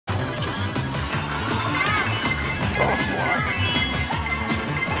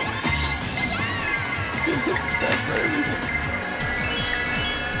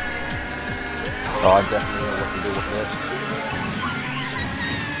Oh, I definitely know what to do with this.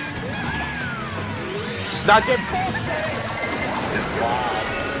 Not good. Wow.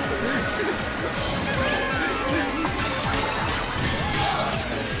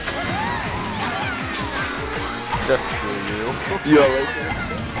 Just screw you. You alright there?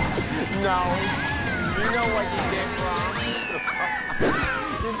 No. You know what you did wrong.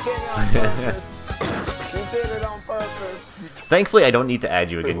 You did it on purpose. You did it on purpose. Thankfully, I don't need to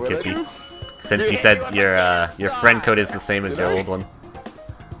add you again, Wait, what Kippy. did I do? Since you said your friend code is the same as your old one.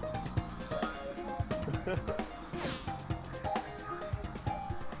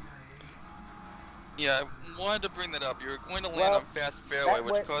 Yeah, I wanted to bring that up. You were going to land on fast fairway,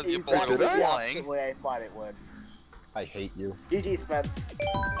 which caused your ball to go exactly flying. the way I thought it would. I hate you. GG, Spence.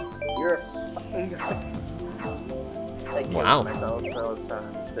 You're a fucking I can't Wow. myself, so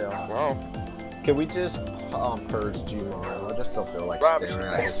it's still. Wow. Can we just purge G-Mario? I just don't feel like Rob, staring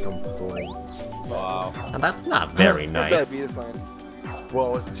at his complaint. Wow. Now, that's not very nice. That'd be fine.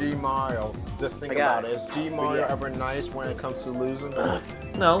 Well, it's G-Mario. Just think My about God. it. Is G-Mario Yes. ever nice when it comes to losing?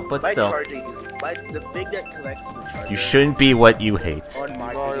 No, but My still. charging is the thing that connects to the charger. You shouldn't be what you hate. On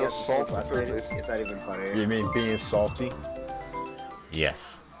my Mario videos, salt last and night, pepper. it's not even funny. You mean being salty?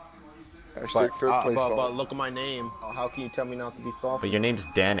 Yes. Hashtag third place But salt. look at my name. How can you tell me not to be salty? But your name's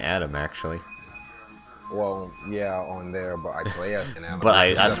Dan Adam, actually. Well, yeah, on there, but I play as an animal.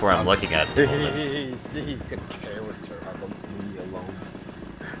 But that's where I'm looking at the moment. He's a character. I don't leave me alone.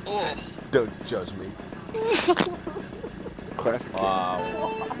 Oh, Don't judge me. Classic. Wow.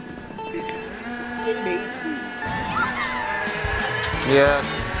 Yeah.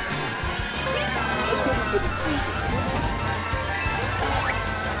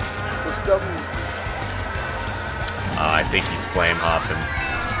 I think he's flame hopping.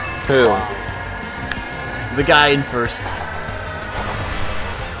 Who? The guy in first.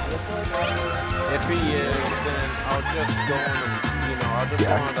 If he is, then I'll just go on the, I'll just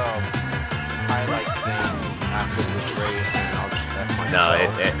go on the highlight thing after this race, and I'll check myself. No,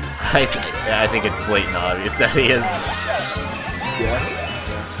 I think it's blatant obvious that he is.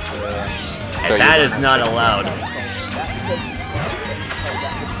 And that is not allowed.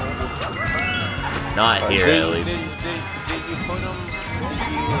 Not here, at least. Did you put him?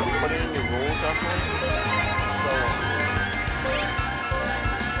 Did you put it in your rules last night?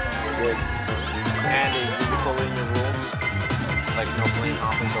 Andy, did you put it in your rules? Like no flame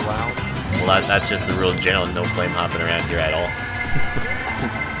hopping's allowed? Well, that's just the rule in general. No flame hopping around here at all.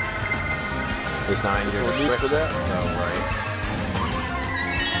 It's not in your restriction. No, right.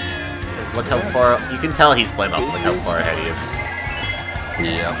 Because look how far... You can tell he's flame hopping. Look how far ahead he is.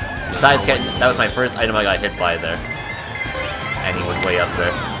 Yep. Besides, that was my first item I got hit by there. And he was way up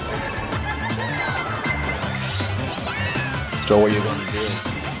there. So what are you gonna do?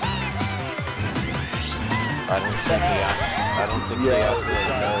 I don't think they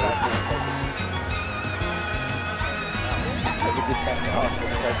actually know.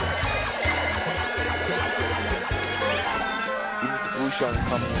 Even the blue shine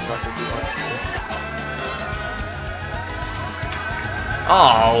coming is not gonna do much.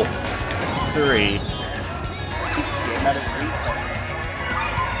 Oh! Sorry.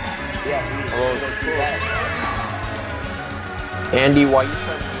 Andy, why you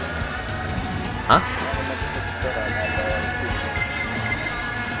trying to... Huh?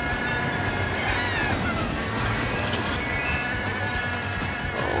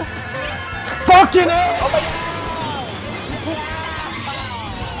 Fucking hell! Oh my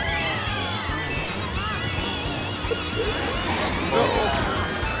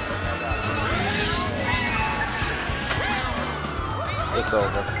It's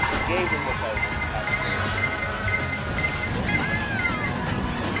over.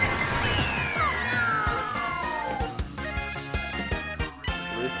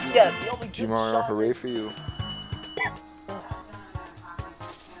 Yes, the only good G-Mario, shot. hooray for you.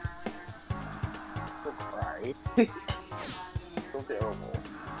 Right. So terrible.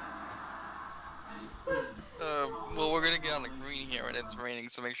 well, we're gonna get on the green here, and it's raining,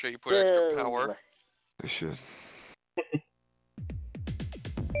 so make sure you put extra power. They should.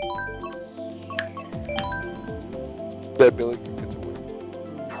 That Billy can get the win.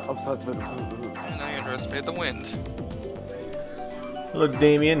 And I underestimate the wind. Hello,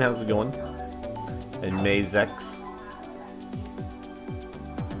 Damien. How's it going? And Mazex.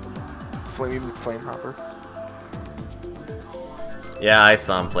 Flame hopper. Yeah, I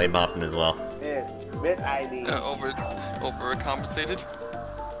saw him flame hopping as well. Miss Ivy. Overcompensated.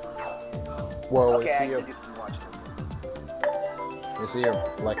 Whoa, Okay, I is actually didn't watch he a,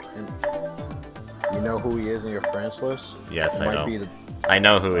 like, you know who he is in your friends list? Yes, He I might know. be the, I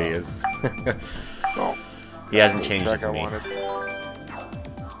know who he is. Oh, He hasn't changed track his I name. wanted.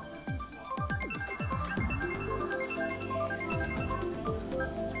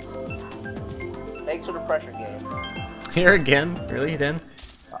 Thanks for the pressure game. Here again? Really, Dan?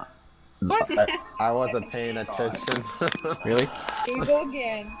 I wasn't paying attention. Really? Here you go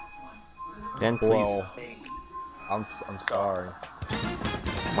again. Dan, please. Well, I'm sorry.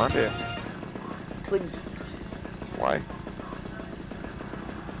 My bad. Please. Why?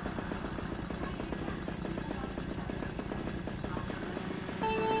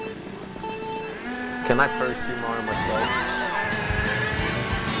 Can I curse you more myself?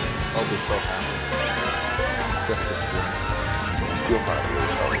 I'll be so happy. Just this once. Still not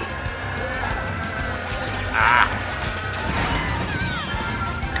really sorry.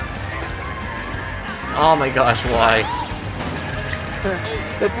 Oh my gosh, why?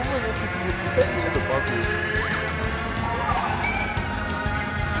 That woman was above you.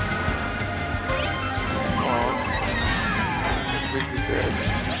 Aw. Make me sad.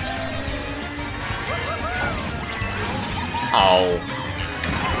 Oh.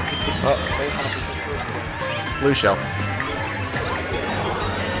 Oh, hey, 100% Blue shell.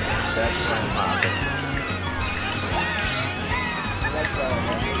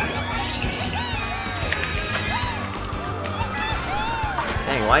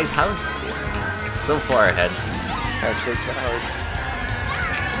 Dang, why is how is so far ahead? Hashtag hard.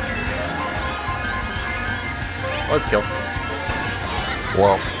 Let's kill.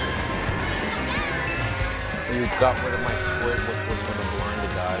 Well, you got rid of my squid, which was going to blind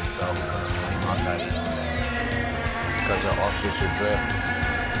the guy, so not that easy. Because your officer drift.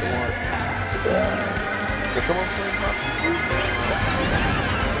 Did someone play Hot?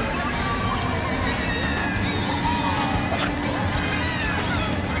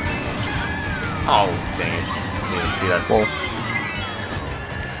 Oh, dang it. Didn't see that. Well,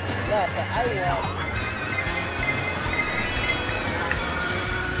 Yeah, so I won.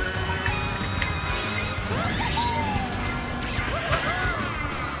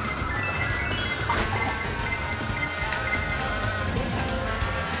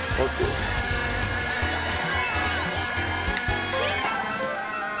 okay.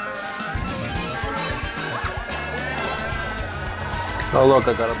 Oh look,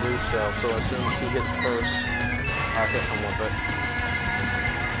 I got a blue shell, so as soon as he hits first, I'll hit him with it.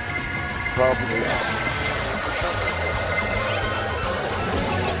 Probably not.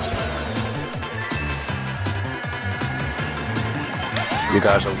 You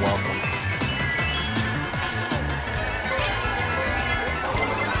guys are welcome.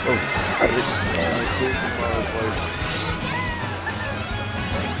 I did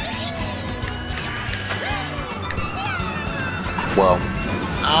Well,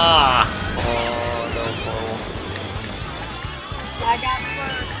 Ah! Oh, that was horrible. I got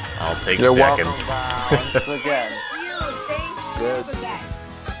first. I'll take you're second. welcome, Val. Again. Thank you for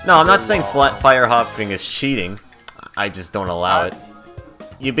that. No, I'm not saying fire hopping is cheating. I just don't allow it.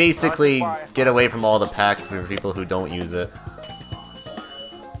 You basically get away from all the pack for people who don't use it.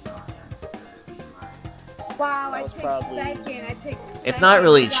 Wow, I was take probably- second. I take It's not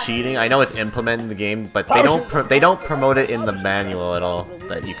really cheating. I know it's implemented in the game, but they don't promote it in the manual at all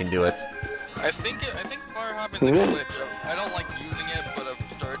that you can do it. I think fire hopping's a glitch. I don't like using it, but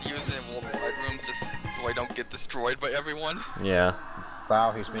I've started using it in worldwide rooms just so I don't get destroyed by everyone. Yeah.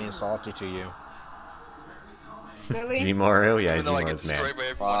 Wow, he's being salty to you. Really? G-Mario? Yeah, Even though I get G-Mario's mad. destroyed by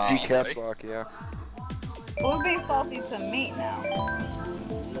everyone Wow. anyway. Caps lock, yeah. Who's being salty to me now?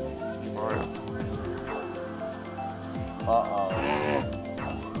 Mario. Uh-oh.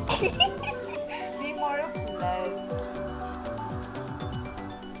 See Mario Plus.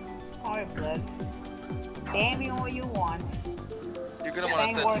 Mario Plus. Damn me all you want. You're gonna want to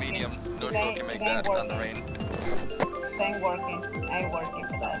Ain't set working. medium. No It show ain't- can make it ain't that on the working. rain. It ain't working. Ain't working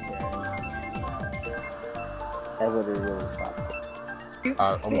stuff. That would have really stopped it.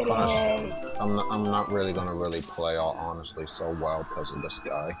 I'm not really gonna really play all honestly so well because of this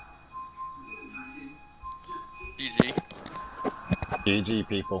guy. GG. GG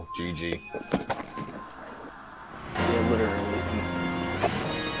people, GG. Yeah, literally season.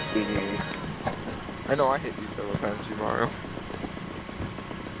 I know I hit you several times, you Mario.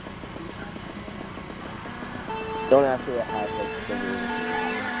 Don't ask me what half-life fingers.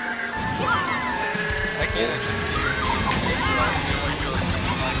 I can't actually see your games, so I feel like you'll see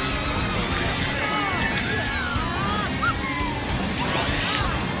my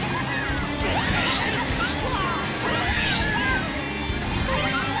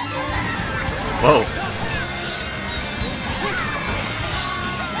Whoa.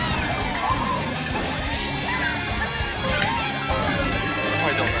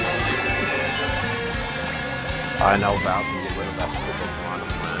 I know Val can get rid of that stupid Piranha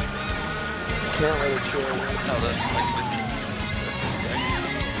Plant. Can't let it chill. No, that's I can just keep.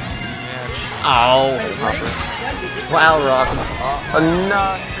 Ow! Wow, Rock.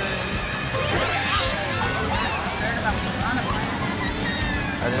 Enough!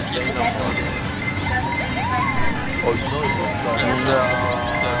 I didn't think no more. Oh, you know you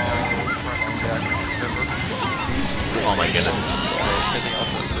Oh my goodness. Anything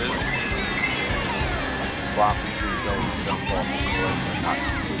else after this? Block you don't fall from the cliff. Not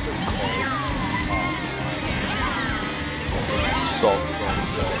stupid Salt is on the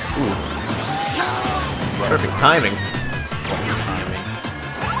salt. Perfect timing.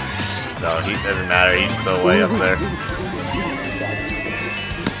 No, he doesn't matter. He's still way up there.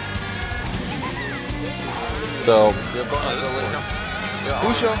 So, You're going to the lane.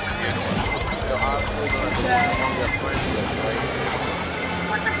 Usha. You're obviously going to get friends with,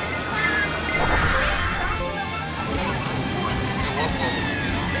 right?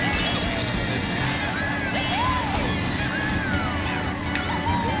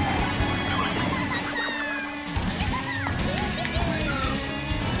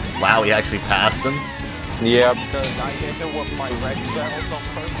 Wow, he actually passed him. Yeah, because I hit him with my red shells on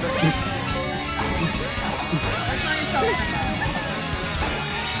purpose.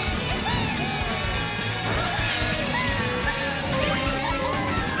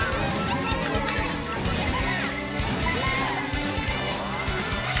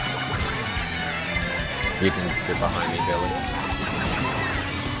 You can get behind me, Billy.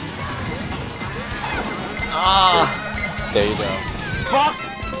 Ah! There you go. Fuck!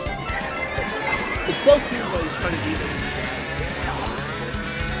 It's so cute when he's trying to beat him.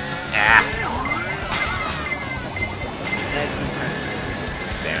 Ah!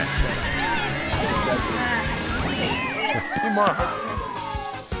 Damn it. Come on.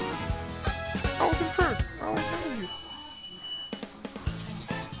 I wasn't first. I was ahead of you.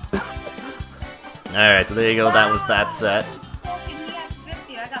 Alright, so there you go. That was that set. He has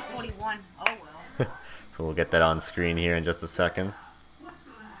 50, I got 41. Oh well. So we'll get that on screen here in just a second.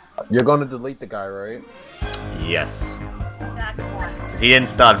 You're gonna delete the guy, right? Yes. That's one. 'Cause he didn't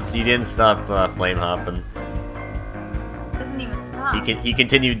stop flame hopping. Doesn't even stop. He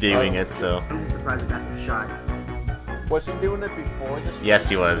continued doing it, so. I'm just surprised I got the shot. Was he doing it before this? Yes,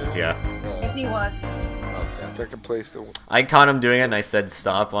 he was, yeah. Yes, he was. Okay. Second place. I caught him doing it and I said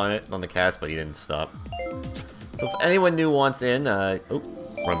stop on it, on the cast, but he didn't stop. So if anyone new wants in, oh,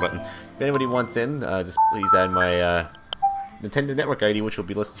 wrong button. If anybody wants in, just please add my, Nintendo Network ID, which will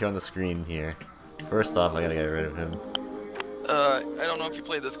be listed here on the screen here. First off, I gotta get rid of him. I don't know if you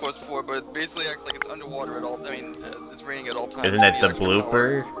played this course before, but it basically acts like it's underwater at all. I mean, it's raining at all times. Isn't it You the need extra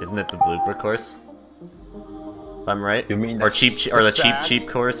power. blooper? Isn't it the blooper course? If I'm right? You mean or the the sad? cheap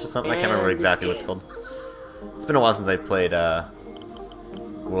course or something? I can't remember exactly what it's called. It's been a while since I played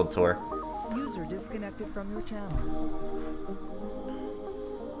World Tour. User disconnected from your channel.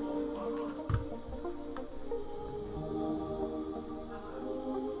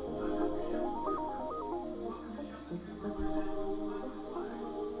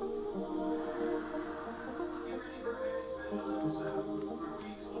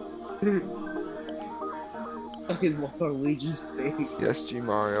 Fucking Luigi's face. Yes, G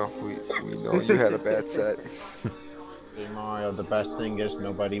Mario. We know you had a bad set. Hey Mario, the best thing is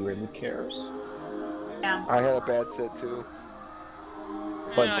nobody really cares. Yeah. I had a bad set too.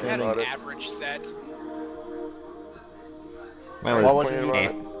 But I had about an it. average set. Mine What was was it?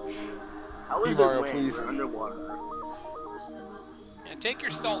 eh. How is Mario, it when please. you're underwater? Yeah, take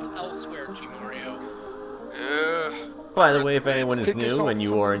your salt elsewhere, G Mario. By the way, if anyone is Take new yourself and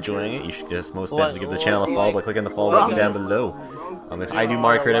you are enjoying it, you should just most definitely give the Well, channel a see, follow like- by clicking the follow button down below. If I do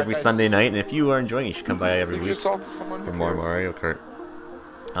Mario Kart every Sunday night, and if you are enjoying it, you should come by every Give week yourself to someone for who more cares. Mario Kart.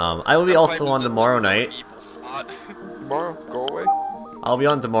 I will be also on tomorrow night. Mario, go away. I'll be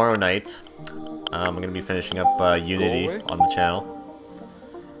on tomorrow night. I'm gonna be finishing up Unity away. on the channel.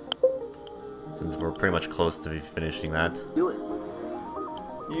 Since we're pretty much close to finishing that. Do it.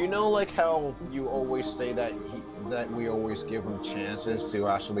 You know, like how you always say that that we always give him chances to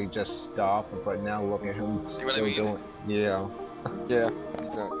actually just stop, but now look at him See what I still mean? doing. Yeah. Yeah. He's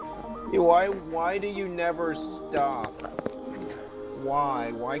not. Why do you never stop?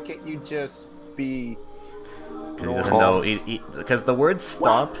 Why? Why can't you just be? Because he doesn't know. Because the word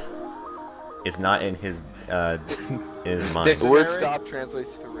stop is not in his in his mind. The word Dictionary? stop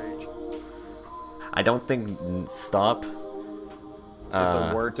translates to rage. I don't think stop.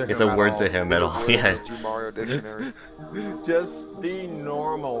 a word to It's him a at word all. to him at all. Yeah. G Mario dictionary. Just be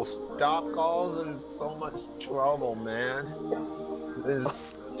normal. Stop causing so much trouble, man.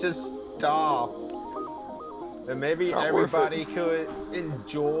 Just stop. And maybe Not worth everybody could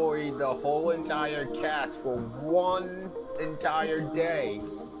enjoy the whole entire cast for one entire day.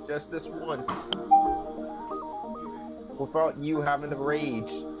 Just this once. Without you having to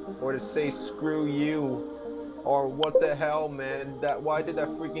rage. Or to say screw you. Or what the hell, man. Why did that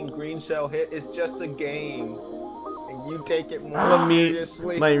freaking green shell hit? It's just a game. And you take it more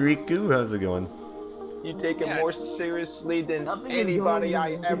seriously. My Riku, how's it going? You take it more seriously than anybody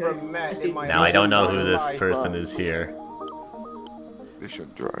I ever met in my Now I don't know who this life. person is here. They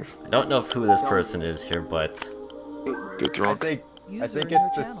shouldn't drive. I don't know who this person is here, but Get drunk. I User think in your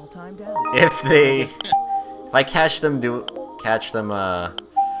it's the channel timed out. if I catch them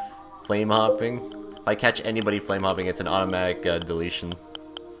flame hopping, if I catch anybody flame hopping, it's an automatic deletion.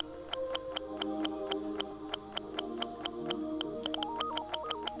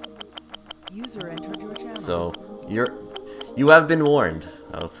 User entered your channel. So you have been warned.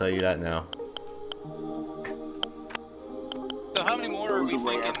 I'll tell you that now. So how many more are we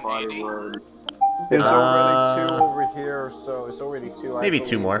thinking, Andy? There's already 2 over here, so it's already 2. Maybe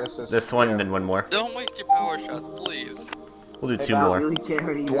 2 more. This one and then 1 more. Don't waste your power shots, please. We'll do 2 more.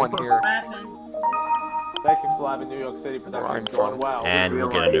 One here. Thanks for Live in New York City. Production's going well. And we'll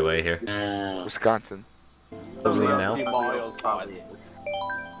get underway here. Wisconsin. Closing now. Mario's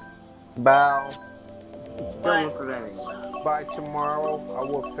Bow. By tomorrow, I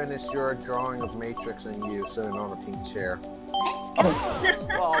will finish your drawing of Matrix and you sitting on a pink chair.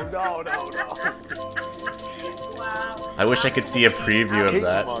 Oh no. Wow. I wish I could see a preview of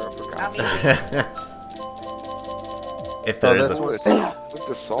that. If there is a... With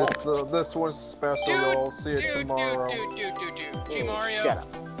the salt. This one's special, y'all. See it tomorrow. Dude, Mario. Shut up.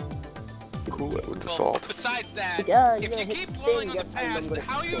 Cool it with the Well, salt. besides that, Yeah, if you keep dwelling on the past,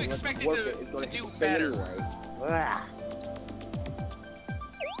 how are you expected to do better?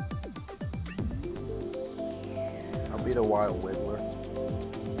 I'll be the wild wiggler.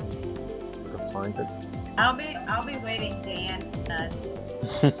 I'll find it. I'll be waiting, Dan.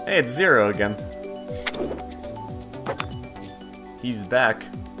 Hey, it's 0 again. He's back.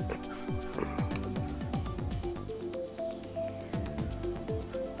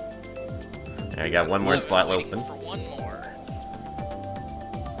 I got 1 more spot open. For 1 more.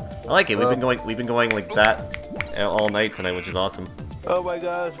 I like it. We've been going like that all night tonight, which is awesome. Oh my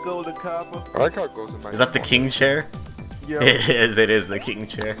gosh, golden copper. I like how it goes in my... Is that the king chair? Yeah. It is. It is the king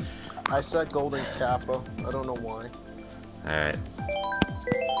chair. I said golden kappa. I don't know why. All right.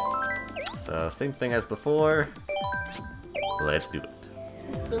 So same thing as before. Let's do it.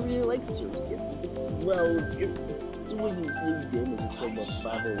 I really like Surf skins. Well, if doing the damage from the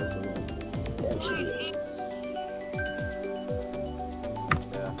 5 that should be it.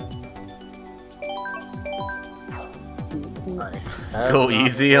 Go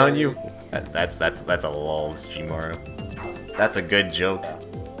easy on you. That's a lols, Gmaru. That's a good joke.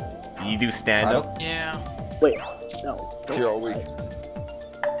 You do stand up? Yeah. Wait, no. Here all week.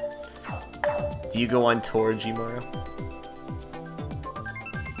 Do you go on tour, Gmaru?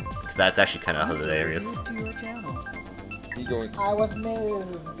 Because that's actually kind of hilarious. You going? I was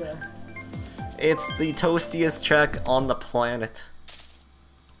moved. It's the toastiest track on the planet.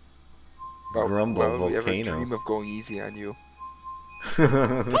 Grumble well, we ever volcano. dream of going easy on you?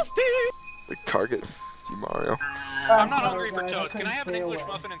 Like Target, Mario. I'm not hungry for toast. Can I have an English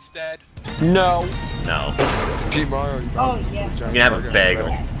muffin instead? No. No. Mario. Oh, yes. You can have a bagel.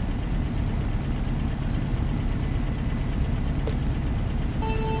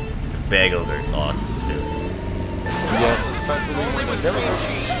 These bagels are awesome too. Yes, especially when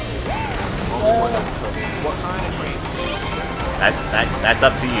what kind of cream? That's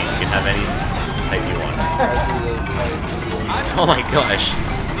up to you. You can have any type you want. Oh my gosh.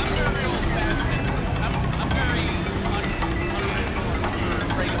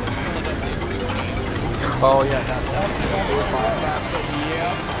 Oh yeah, that's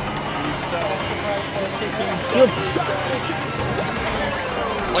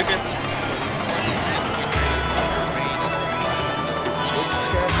Like I said,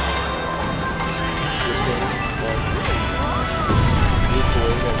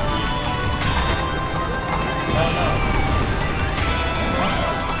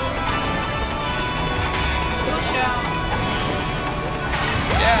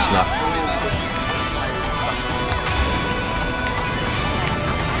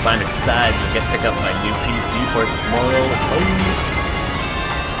 But I'm excited to pick up my new PC ports tomorrow. Let's go.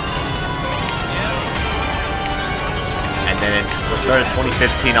 And then at the start of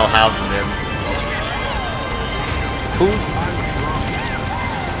 2015, I'll have them in. Who's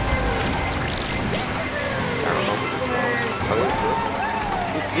I don't know.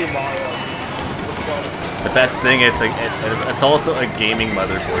 Mario. Let's go. The best thing, it's also a gaming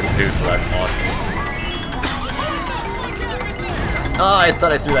motherboard too, so that's awesome. Oh, I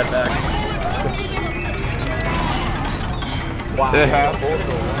thought I threw that back. Wow. They have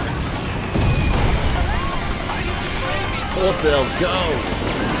Bill, go!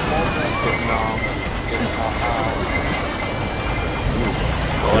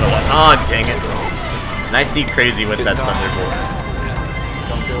 Oh, dang it. And I see crazy with that Thunderbolt.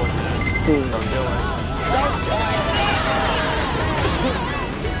 Don't do it. Don't do it.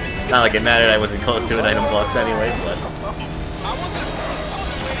 Not like it mattered, I wasn't close to an item box anyway, but...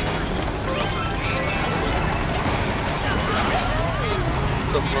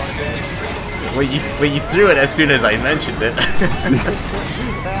 Well, you threw it as soon as I mentioned it.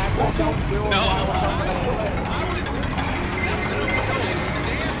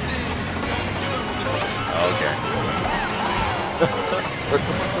 Okay.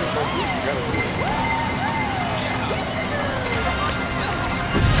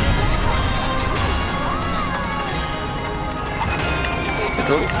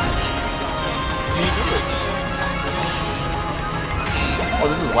 Oh,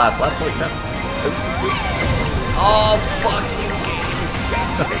 this is the last lap point now. Oh, fuck you, game.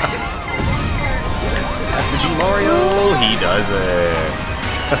 That's the G Mario. He does it.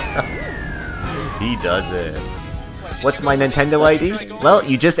 He does it. What's my Nintendo ID? Well,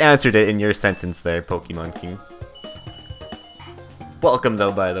 you just answered it in your sentence there, Pokemon King. Welcome,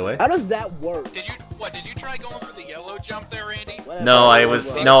 though, by the way. How does that work? Did you try going for the yellow jump there, Randy? No, I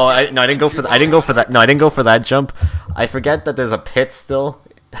didn't go for that jump. I forget that there's a pit still.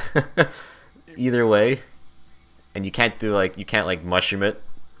 Either way, and you can't mushroom it,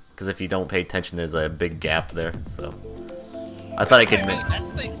 because if you don't pay attention, there's a big gap there. So I thought I could.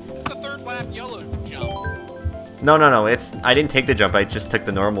 It's the third lap yellow jump. No. I didn't take the jump. I just took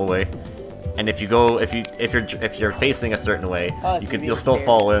the normal way. And if you're facing a certain way, you'll still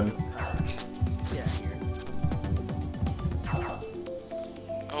fall in.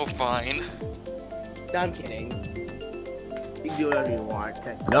 Oh, fine. No, I'm kidding. You can do whatever you want.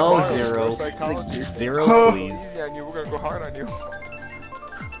 No, Zero. Zero, please. Yeah, we're gonna go hard on you.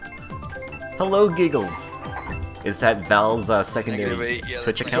 Hello, Giggles. Is that Val's secondary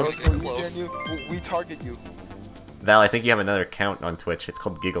Twitch account? We target you. Val, I think you have another account on Twitch. It's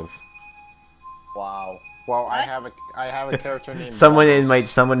called Giggles. Wow. Well, I have a character named.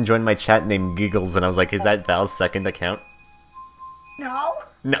 Someone joined my chat named Giggles, and I was like, is that Val's second account? No.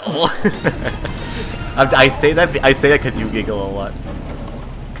 No. I say that because you giggle a lot.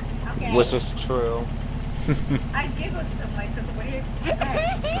 Okay. Which is true. I giggled so much. So what do you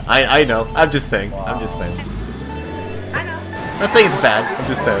expect? I know. I'm just saying. Wow. I'm just saying. I know. I'm not saying it's bad. I'm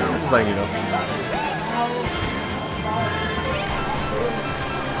just saying. I'm just letting you know.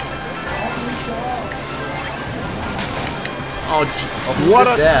 Oh, what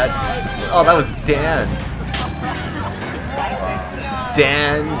a dad! Oh, that was Dan.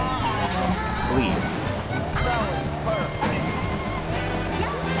 Dan, please.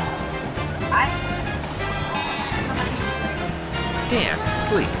 Dan,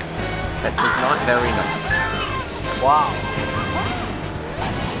 please. That was not very nice. Wow.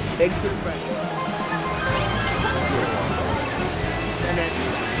 Thank you, friend.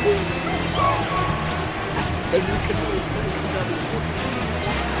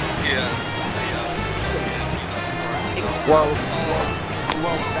 Well,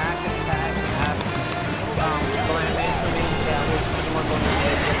 back in fact, plan information that was pretty much on the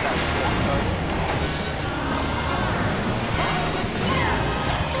edge of that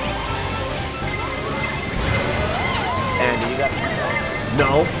Andy, you got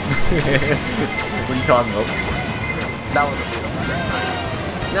No. What are you talking about? That was a beautiful.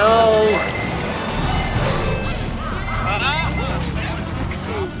 No.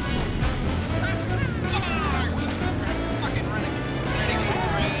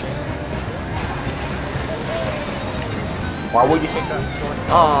 Why would you think that?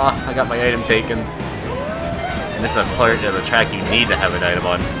 Aw, I got my item taken. And this is a part of the track you need to have an item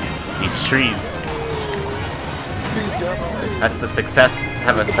on. These trees. That's the success.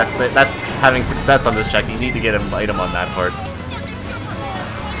 That's having success on this track. You need to get an item on that part.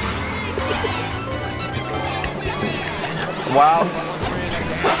 Wow.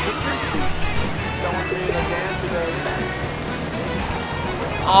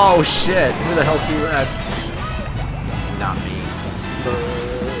 Oh shit! Who the hell threw that? Not me.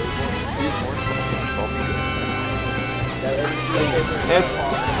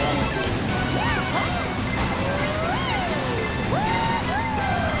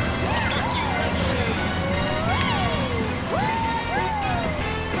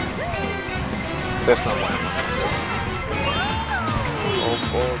 That's not one.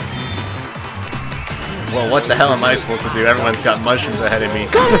 Well, what the hell am I supposed to do? Everyone's got mushrooms ahead of me.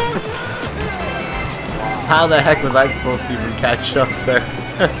 How the heck was I supposed to even catch up there?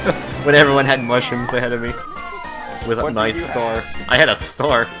 When everyone had mushrooms ahead of me. With a nice star. I had a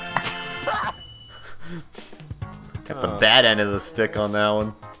star. Got the bad end of the stick on that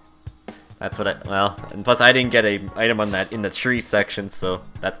one. That's what well, and plus I didn't get a item on that in the tree section, so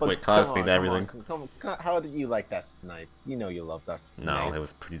that's what caused me to everything. How did you like that snipe? You know you love that snipe. No, it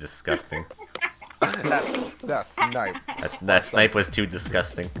was pretty disgusting. that snipe. That snipe was too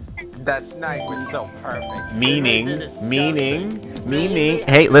disgusting. That snipe was so perfect. Meaning.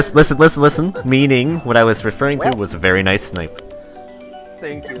 Hey, listen. Meaning, what I was referring to was a very nice snipe.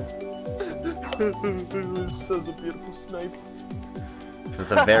 Thank you. It was such a beautiful snipe. It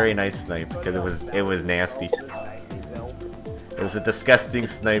was a very nice snipe because it was nasty. It was a disgusting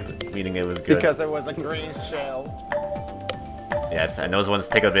snipe, meaning it was good. Because it was a green shell. Yes, and those ones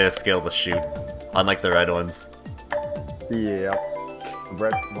take a bit of skill to shoot, unlike the red ones. Yeah,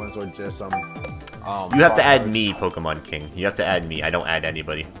 red ones are just you have to add me, Pokemon King. You have to add me. I don't add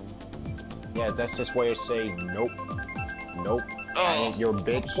anybody. Yeah, that's just where you say nope, nope. I ain't your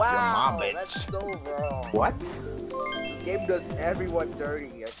bitch. Wow, you're my bitch. That's so wrong. What? This game does everyone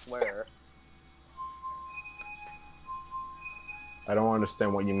dirty, I swear. I don't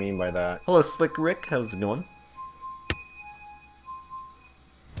understand what you mean by that. Hello, Slick Rick. How's it going?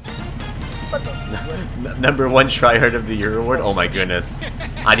 Number 1 tryhard of the year award. Oh my goodness!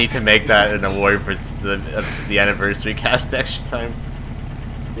 I need to make that an award for the anniversary cast next time.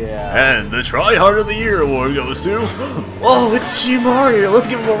 Yeah. And the tryhard of the year award goes to oh, it's G Mario. Let's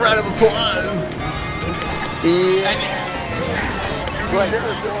give him a round of applause. Yeah.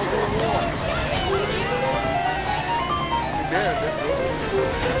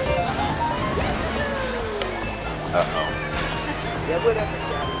 Uh-oh. Yeah, whatever.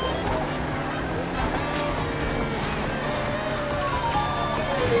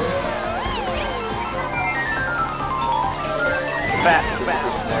 Fast.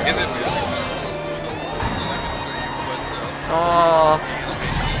 Is it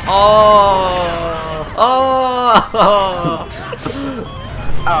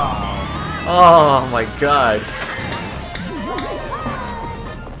Oh my god.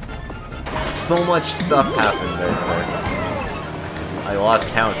 So much stuff happened there. I lost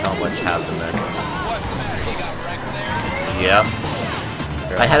count how much happened there. Yep.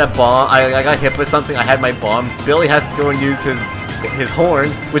 I had a bomb. I got hit with something. I had my bomb. Billy has to go and use his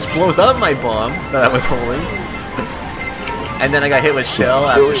horn, which blows up my bomb that I was holding. And then I got hit with shell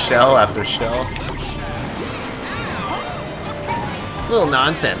after shell after shell. It's a little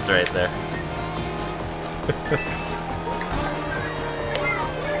nonsense right there.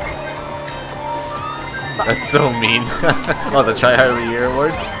 That's so mean. Oh, the Try Hard of the Year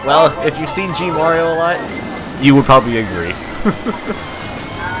award? Well, if you've seen G Mario a lot, you would probably agree.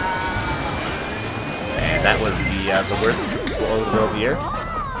 And that was the worst overall of the year.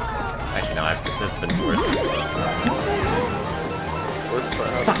 Actually, no, there's been worse.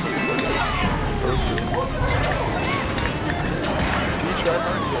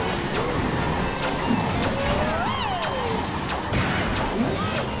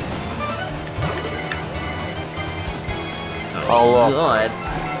 Oh god.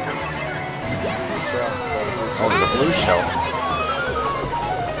 Oh, there's a blue shell.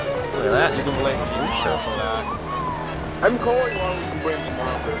 Look at that. You can blame blue shell for that. I'm calling while we bring them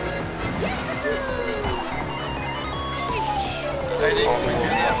up. I didn't do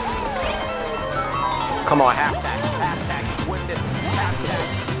that. Come on, half that, win this, half that,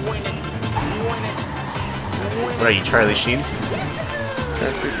 win it, win it. What are you, Charlie Sheen?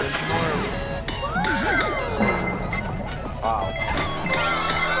 Wow.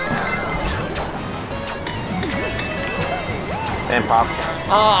 And pop.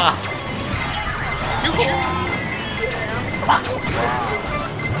 Ah!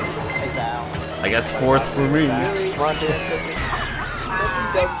 I guess 4th for me.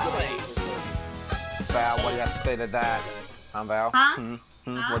 Val, what do you have to say to that? Val? Huh? What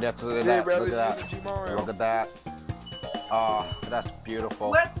do you have to say to that? Look at that. Look at that. Oh, that's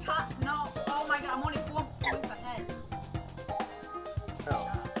beautiful. We're top. No. Oh my god, I'm only 4 points ahead.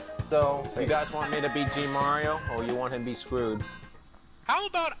 So, you guys want me to be G Mario, or you want him to be screwed? How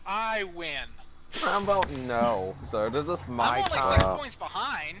about I win? I'm voting no. So this is my I'm only time. 6 points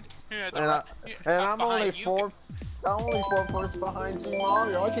behind. And I'm only four points behind G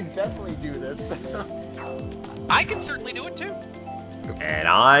Mario. I can definitely do this. I can certainly do it too. And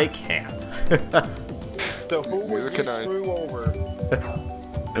I can't. So who would you screw over?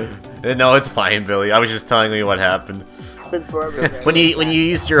 No, it's fine, Billy. I was just telling you what happened. happens forever. when you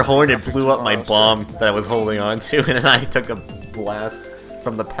used your horn, it blew up my bomb that I was holding on to, and then I took a blast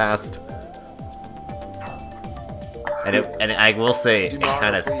from the past. And I will say,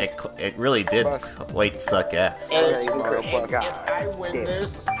 it really did quite suck ass. If I win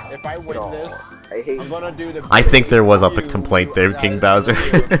this, I'm gonna do the. I think there was a complaint there, King Bowser.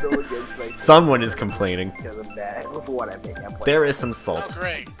 Someone is complaining. There is some salt. Oh,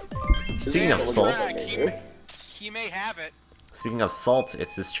 great. Speaking of salt, He may have it. speaking of salt,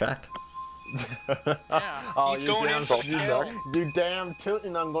 it's this track. Yeah, Oh, he's going in for kill. You damn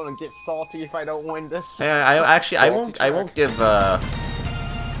tootin'! I'm gonna get salty if I don't win this. Yeah, I won't give I'll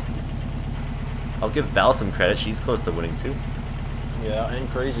give Val some credit. She's close to winning too. Yeah, and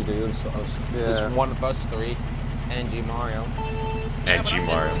Crazy Dude. So it's one of us three, and G Mario. And G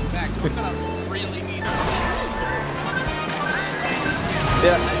Mario. Really needs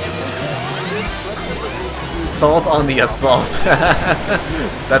Salt on the assault.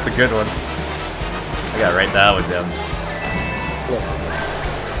 That's a good one. I gotta write that one down.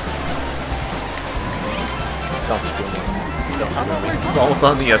 Salt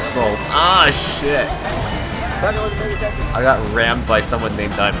on the assault. Ah, shit. I got rammed by someone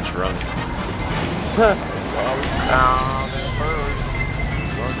named I'm Drunk.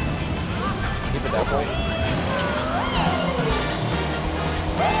 Keep it that way.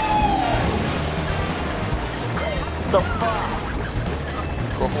 The fuck?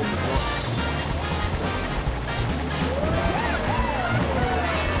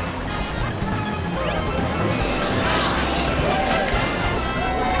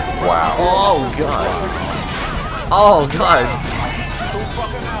 Wow. Oh god. Oh god.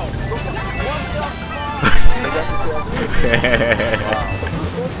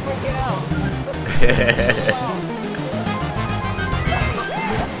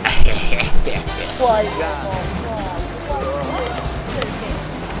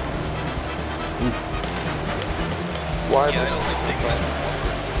 Why? Yeah, I don't like taking that.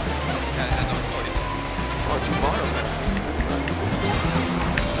 I had no choice. Oh, G Mario, man.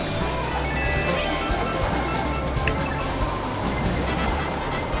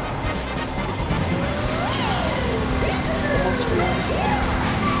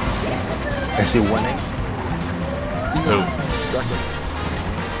 Is he winning? Who?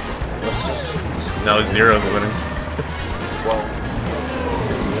 No, Zero's winning. Well,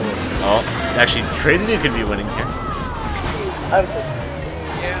 Oh, actually, Crazy Dude could be winning here.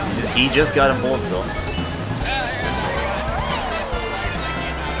 Yeah. He just got a bullet bill.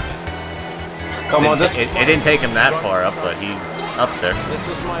 come on, It didn't take him that far up, but he's up there.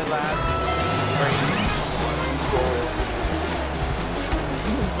 This is my last.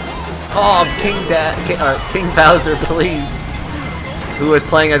 Oh, King Bowser, please. Who was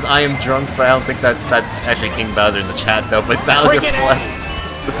playing as I Am Drunk, but I don't think that's actually King Bowser in the chat though. But Bowser plus.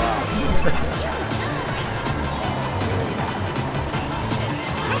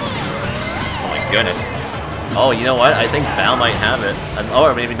 Oh my goodness. Oh, you know what? I think Val might have it.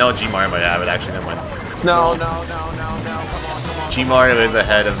 Or maybe no, G Mario might have it. Actually, never mind. No. Come on. G Mario is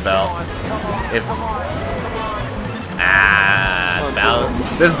ahead of Val. If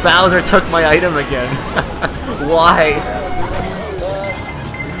this Bowser took my item again. Why?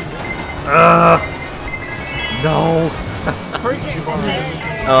 No.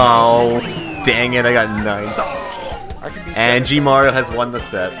 Oh, dang it! I got 9. And G Mario has won the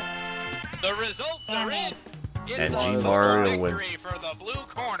set. The results are in. And G Mario wins. For the blue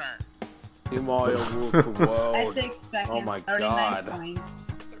corner. G Mario rules the world. 6 seconds. Oh my 39 god. points.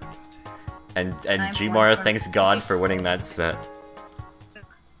 And G Mario thanks God for winning that set.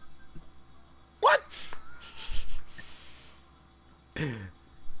 What?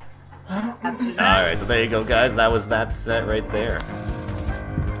 Alright, so there you go, guys. That was that set right there.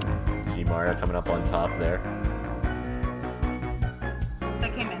 G Mario coming up on top there. I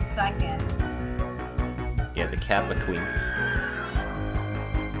came in second. Yeah, the Kappa Queen.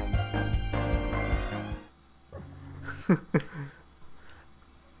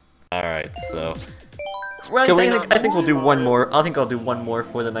 Alright, so right, I think we'll do one more. I think I'll do one more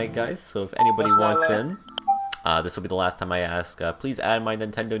for the night, guys. So if anybody wants in, this will be the last time I ask. Please add my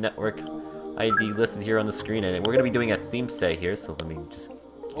Nintendo Network ID listed here on the screen, and we're gonna be doing a theme set here. So let me just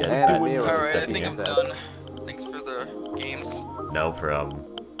get that. Alright, I think I'm done. Thanks for the games. No problem.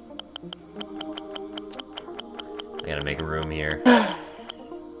 I gotta make a room here.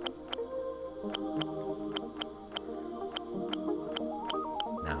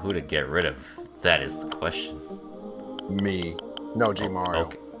 Now, who to get rid of? That is the question. Me. No, G Mario.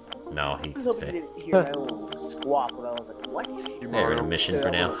 Okay. No, he I can was hoping stay. you didn't hear my little squawk when I was like, what? They're in a mission for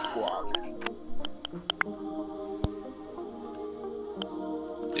now. Squawk.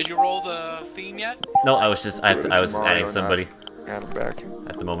 Did you roll the theme yet? No, I was just I was just adding Mario, somebody Add him back.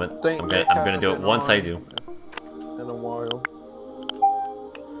 at the moment. Thank I'm you, gonna do it hasn't once been I do. In a while.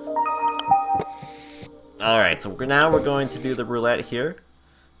 All right, so now we're going to do the roulette here.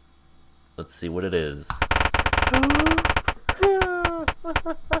 Let's see what it is.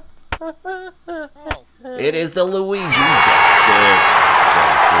 It is the Luigi Dubstep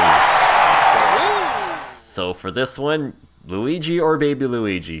Grand Prix. So for this one, Luigi or Baby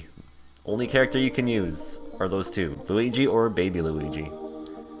Luigi. Only character you can use are those two, Luigi or Baby Luigi.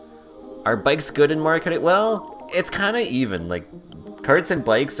 Are bikes good in Mario Kart? Well, it's kind of even. Like, karts and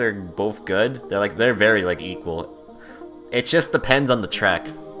bikes are both good. They're very like equal. It just depends on the track.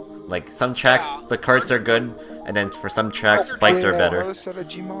 Like some tracks, the karts are good, and then for some tracks, bikes are better. Karts are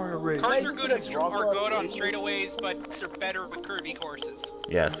good, are good on straightaways, but they're better with curvy courses.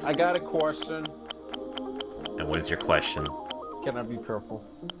 Yes. I got a question. And what is your question? Can I be purple?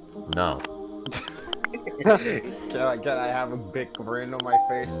 No. Can I have a big grin on my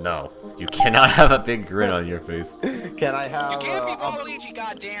face? No. You cannot have a big grin on your face. Can I have? You can't be Waluigi,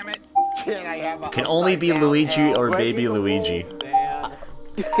 goddammit! Can I have? You can only be Luigi or Baby Luigi.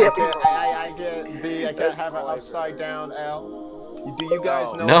 I can't have an upside down L. Do you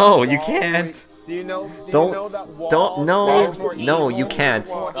guys know? No, you can't. Do you know? No, you can't.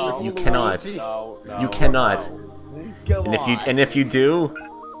 You cannot. You cannot. And if you do,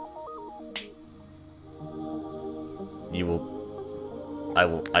 you will.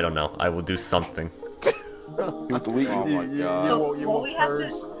 I don't know. I will do something. Oh my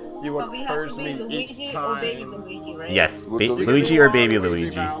god. You will curse me each time. Right? Yes, Luigi or Baby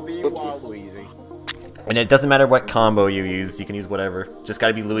Luigi. And it doesn't matter what combo you use. You can use whatever. Just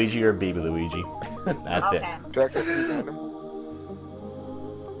gotta be Luigi or Baby Luigi. That's it.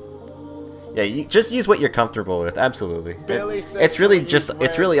 Yeah, you just use what you're comfortable with. Absolutely. It's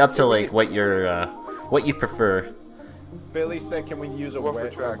really up to like what you prefer. Billy said, "Can we use a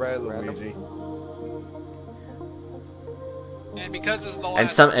red Luigi?" And because this is the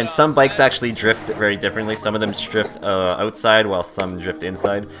last And some bikes actually drift very differently. Some of them drift outside, while some drift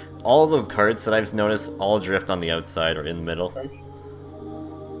inside. All the karts that I've noticed all drift on the outside or in the middle.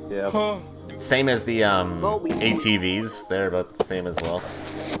 Yeah. Same as the ATVs. They're about the same as well.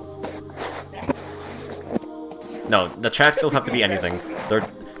 No, the tracks don't have to be anything.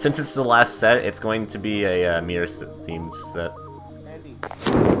 Since it's the last set, it's going to be a mirror themed set. Andy,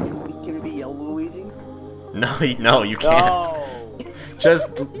 can it be Yellow Luigi? No, you can't. No.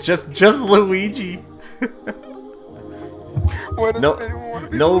 Just Luigi.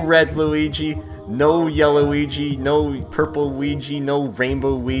 No red Luigi, no yellow Luigi, no purple Luigi, no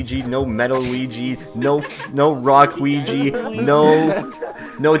rainbow Luigi, no metal Luigi, no rock Luigi, no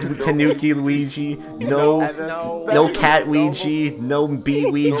Tanuki Luigi, no cat Luigi, no bee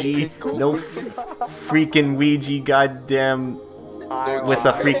Luigi, no freaking Luigi, goddamn. With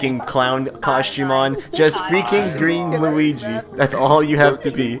a freaking clown costume on. Just freaking green Luigi. That's all you have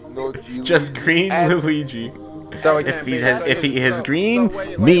to be. Just green Luigi. If he is green,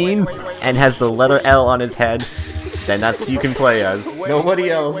 mean, and has the letter L on his head, then that's who you can play as. Nobody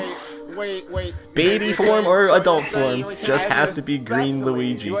else. Wait. Baby form or adult form just has to be green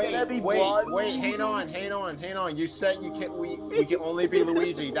Luigi. Wait, hang on. You said we can only be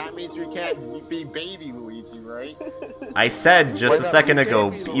Luigi. That means we can't be Baby Luigi, right? I said just a second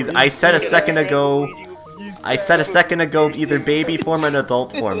ago. I said a second ago either baby form or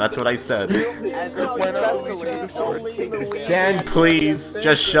adult form. That's what I said. Dan, please,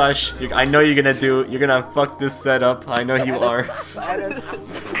 just shush. I know you're gonna do it. You're gonna fuck this setup. I know you are.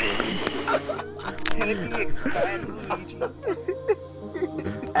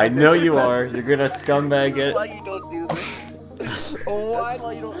 I know you are. You're gonna scumbag it. That's why you don't do this. What?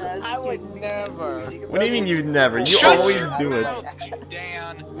 I would never. What do you mean you never? You always do it.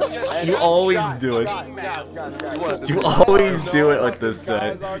 You always do it. You always do it with this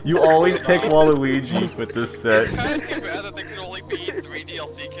set. You always pick Waluigi with this set. It's kind of too bad that they could only be 3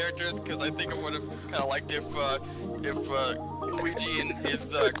 DLC characters, because I think I would have kind of liked if Luigi and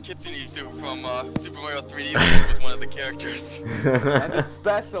his kitsune suit from Super Mario 3D Land was one of the characters. And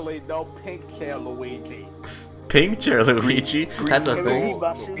especially no pink chair Luigi. Pink chair Luigi? That's a thing.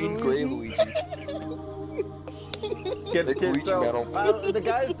 Green gray Luigi. The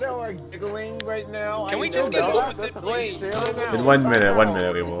guys that are giggling right now. Can we just get on with it, Wait, please? In 1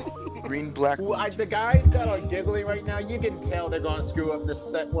 minute we will. Green black. The guys that are giggling right now, you can tell they're gonna screw up this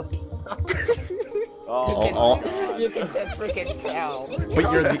set. You can just freaking tell.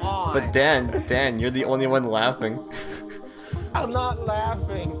 But Dan, you're the only one laughing. I'm not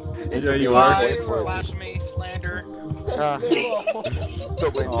laughing. Yeah, you are. Lies, blasphemy, slander.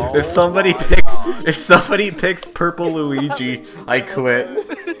 If somebody picks purple Luigi, I quit.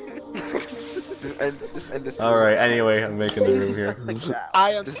 Just end this. Alright, anyway, I'm making the room here.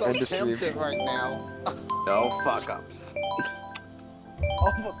 I am so tempted right now. No fuck ups.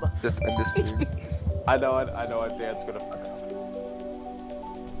 Just end this stream. I know what Dan's gonna fuck up.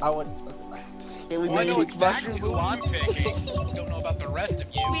 I would. Well, I know exactly who I'm picking. Don't know about the rest of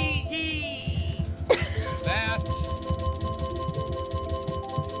you. Luigi! That.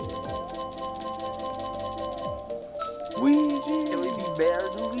 Luigi! Can we be bear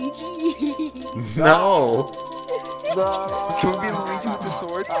Luigi? No! Can we be Luigi with the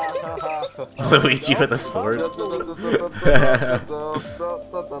sword? Luigi with a sword? La la la la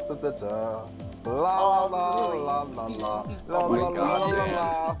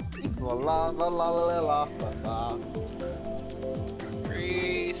la la la la la la la.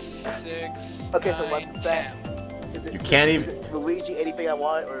 3, 6. Okay, so 9, what's that? You can't even. Luigi, anything I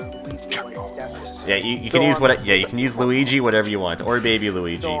want, or Luigi like definitely. Yeah, you can use what? Yeah, you can use Luigi, whatever you want, or Baby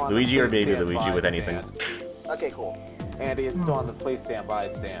Luigi, Luigi or Baby Luigi with anything. Okay, cool. Andy, it's still on the please stand by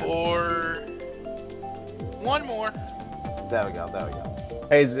stand. Or. One more. There we go.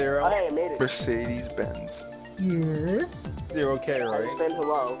 Hey, Zero. I made it. Mercedes Benz. Yes. Zero K, I right? just said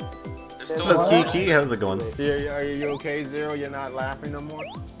hello. There's still How's Kiki? How's it going? Yeah, are you okay, Zero? You're not laughing no more?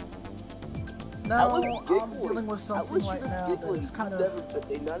 No, I was I'm giggling. dealing with I something wish right you now were giggling. that's kind Never, of but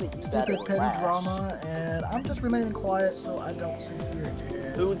they none of you that stupid are petty laugh. drama, and I'm just remaining quiet so I don't sit here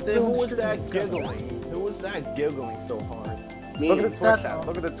and Who film was that streaming. giggling? Who was that giggling so hard? Me. Look at the Twitch That's tab. all.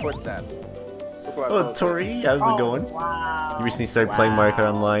 Look at the Twitch tab. Look what I Oh, posted. Tori, how's it going? Wow. You recently started playing Mario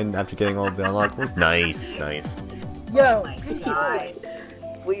Kart Online after getting all the unlock. Nice, nice. Yo, God.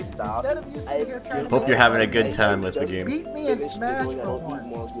 Please stop. instead of you sitting here trying to Hope you're having a good time with the Just game. beat me and finished smash giggling, I for don't need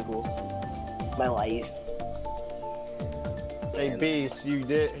more once. giggles. My life. Hey, Beast, you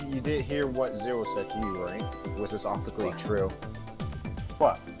did hear what Zero said to you, right? Was this optically true?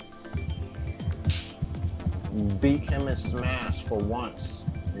 What? Beat him in Smash for once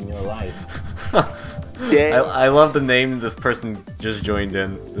in your life. I love the name this person just joined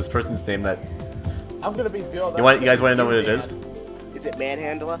in. This person's name that. I'm gonna be Zero. You guys want to know what it is? Is it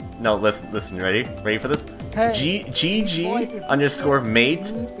Manhandler? No, listen. Ready for this? Hey, GG underscore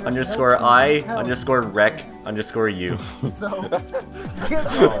mate underscore I underscore rec underscore you. so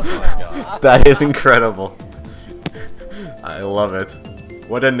That is incredible. I love it.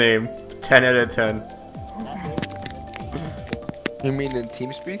 What a name. 10 out of 10. You mean in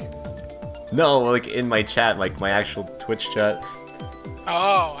TeamSpeak? No, like in my chat, like my actual Twitch chat.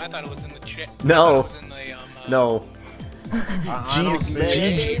 Oh, I thought it was in the chat. No. I thought it was in the, No.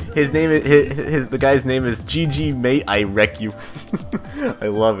 His name is the guy's name is GG mate. I wreck you. I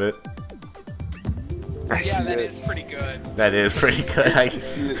love it. Yeah, that is pretty good. That is pretty good. That's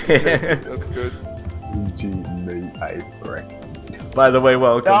good. GG mate, I wreck. By the way,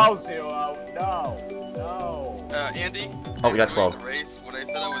 welcome. No, Zero. No. Andy. Oh, we got during 12. The race, when I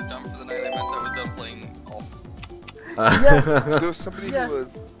said I was done for the night, I meant I was done playing golf. There was somebody Yes. who was.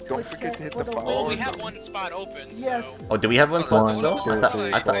 Don't forget to hit the follow. Well, we have one spot open, yes. so. Oh, do we have one spot One, still? two,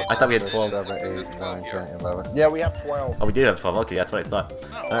 I thought we had 12. 7, 8, 9, 10, 11. Yeah, we have 12. Oh, we did have 12. Okay, that's what I thought.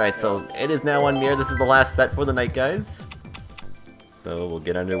 Oh, Alright, so it is now on Mir. This is the last set for the night, guys. So we'll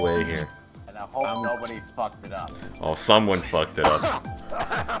get underway here. And I hope nobody fucked it up. Oh, someone fucked it up.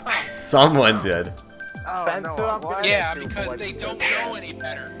 Someone did. Yeah, because they don't know any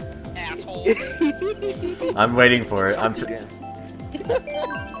better. Asshole. I'm waiting for it. I'm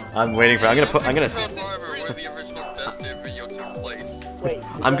waiting for it. I'm gonna where the original Destiny video took place. Wait.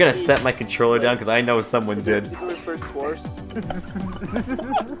 I'm gonna set my controller down because I know someone did. First course.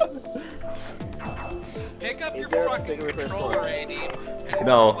 Pick up Is your there a fucking particular first controller, course? Andy. And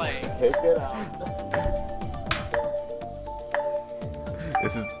No. play. Pick it up.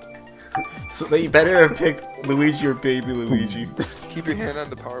 This is. So they better have picked Luigi or Baby Luigi. Keep your hand on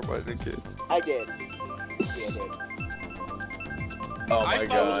the power button, kid. I did. Yeah, I did. Oh I my thought it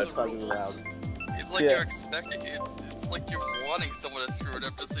god. was Fucking loud. It's like Yeah. you're expecting it. It's like you're wanting someone to screw it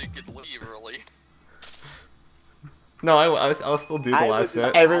up just so you can leave early. No, I'll still do the I last was set.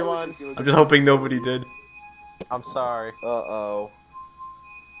 just- Everyone, I'm just hoping nobody did. I'm sorry. Uh-oh.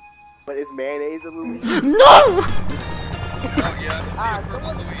 But is mayonnaise a Luigi? No! Oh yeah, see you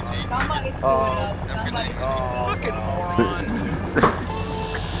purple Luigi. Somebody screwed Oh. up. Somebody screwed up. Fucking moron.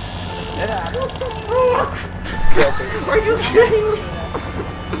 It happened. Are you kidding me?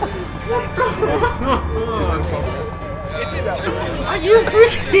 Is it just Are you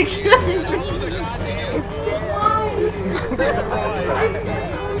freaking kidding me?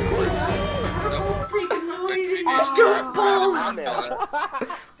 Freaking Luigi.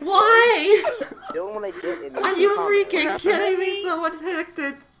 Why? The only one I get in Are you freaking kidding me? Someone hacked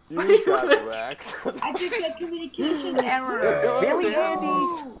it. You got wrecked. I just got communication error. Really,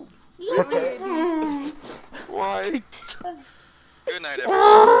 Andy? Why? Good night,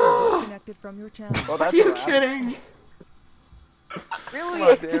 everyone. Disconnected from your channel. Oh, Are that's you a wrap. kidding?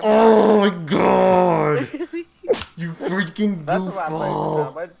 Really? Oh my god! You freaking That's a wrap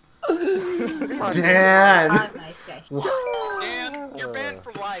goofball! right Dan! Dan, you're banned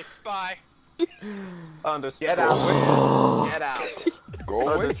for life. Bye. Understand. Get out. Get out. Go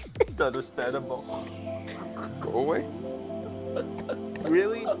away. Understandable. Go away.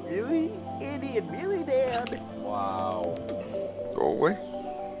 Really? Really? Andy and really, Dan? Wow. Go away.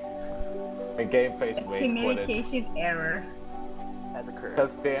 And game face rage quitted. Communication error. That's occurred.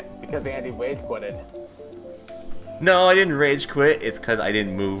 Because Andy rage quitted. No, I didn't rage quit. It's because I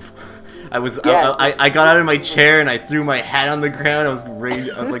didn't move. I was Yes. I got out of my chair and I threw my hat on the ground. I was rage.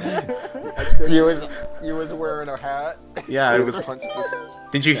 I was like, You was wearing a hat. yeah, I was. Punch the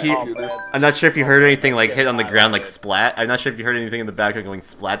Did you hear? computer. I'm not sure if you heard anything like hit on the ground like splat. I'm not sure if you heard anything in the background going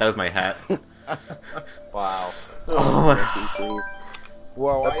splat. That was my hat. Wow. Oh my. Mercy, please.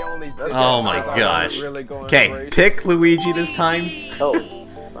 Well, I only did that Oh my because I gosh. wasn't really going Okay, rage. pick Luigi this time. Oh.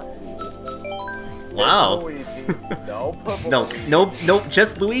 Wow. Luigi. No, purple No, Luigi. no,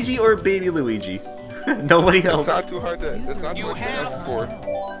 just Luigi or baby Luigi. Nobody It's else. not too hard to. That's not too You hard to ask have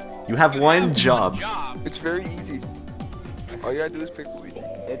for. You have one job. It's very easy. All you gotta do is pick Luigi.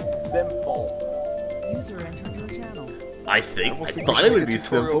 It's simple. User entered your channel. I thought it would be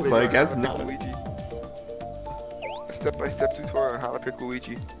simple, but I guess not. not. Luigi. A step-by-step tutorial on how to pick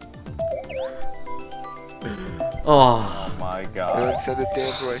Luigi. Oh, Oh my And god. then send it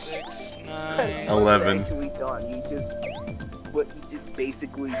Dan's way. 6, 9. 11. Actually done. You just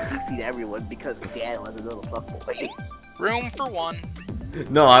basically DC'd everyone because Dan was a little fuckboy. Room for one.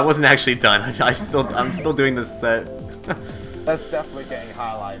 No, I wasn't actually done. I'm still doing this set. That's definitely getting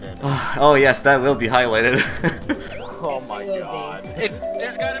highlighted. Oh yes, that will be highlighted. Oh my god.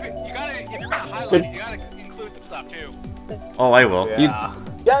 There's gotta be. If you're gonna highlight it, you gotta include the stuff too. Oh, I will. Yeah.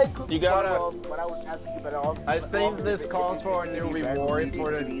 Yeah, You gotta- What I was asking about I think this calls for a new reward for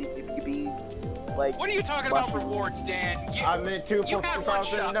the. If you could be like. What are you talking about rewards, Dan? You, I meant two You for had one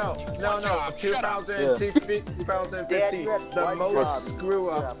 2000. shot. No, You- no, one no. job. Shut up. 2050. Dan, you had The one most job. screw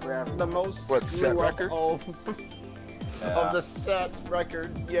Yeah, up. forever. The most What, set screw up record? of the sets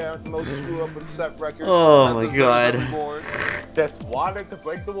record. Yeah, most screw up with set record. Oh That's my the god. third reward. Just wanted to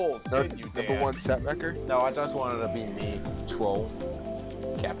break the rules, didn't you, Dan? Number 1 set record. No, I just wanted to be me. Troll.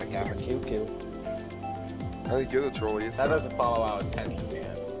 Kappa Kappa QQ. I think you're the troll. That doesn't follow our attention,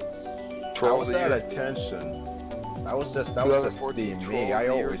 Dan. I Troll was of the at year. attention. That was just being 2014 me. troll I of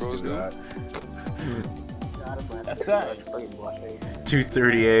the year always goes do to- that. That's it.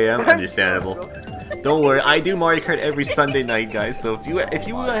 2:30 a.m. Understandable. Don't worry, I do Mario Kart every Sunday night, guys. So if you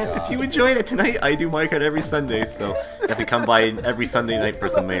enjoyed it tonight, I do Mario Kart every Sunday. So if you come by every Sunday night for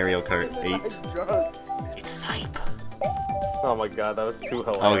some Mario Kart 8, it's hype. Oh my god, that was too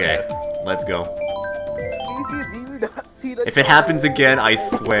hilarious. Okay, let's go. Do you not see the If it happens again, I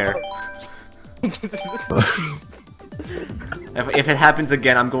swear. If it happens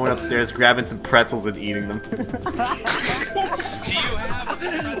again, I'm going upstairs, grabbing some pretzels and eating them. do you have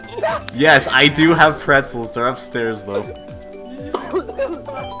pretzels? Yes, I do have pretzels. They're upstairs, though.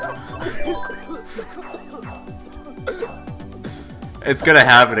 It's gonna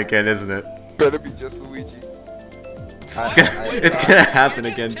happen again, isn't it? Better be just Luigi. It's gonna happen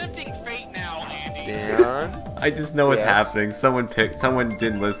You're again. just tempting fate now, Andy. Dan. I just know it's Yes. happening. Someone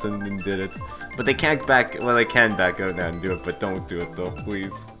didn't listen and did it. But they can't back, well they can back out now and do it, but don't do it though,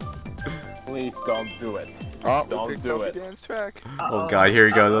 please. Please don't do it. Oh, Don't we picked do up it. Dan's track. Oh god, here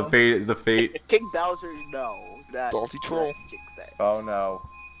we go, the fate is the fate. King Bowser, no. That, Salty troll. jinx that. Oh no.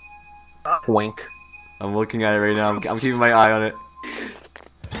 Wink. I'm looking at it right now, I'm keeping my eye on it.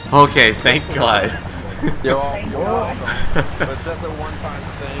 Okay, thank god. You're welcome. It's just a one-time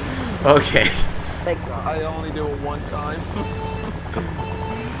thing. Okay. Thank God. I only do it one time.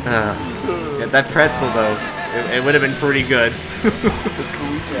 Yeah, that pretzel though, it would have been pretty good. It's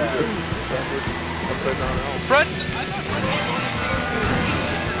Luigi. Upside down L. Pretzel. I thought pretzels.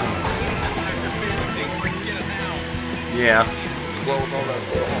 Yeah. Well, with all that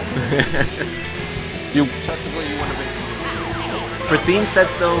You technically you want to make. For theme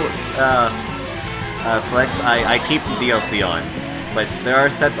sets though, Flex, I keep the DLC on. But there are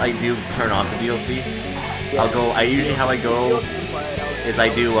sets I do turn off the DLC. I usually how I go is I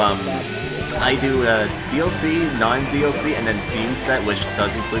do DLC, non-DLC, and then theme set, which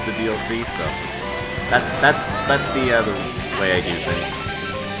does include the DLC, so That's the way I do things.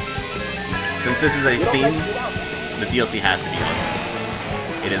 Since this is a theme, the DLC has to be on.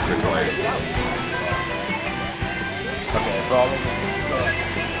 It is required. Okay, follow me.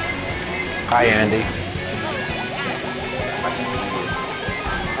 Hi, Andy.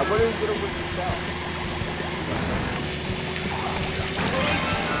 I wonder who's gonna win this out.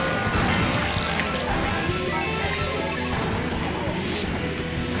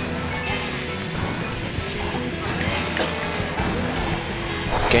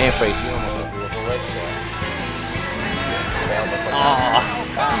 Game face, you almost went through a race there. Oh,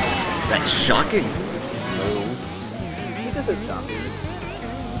 that's shocking. Who does it shocking?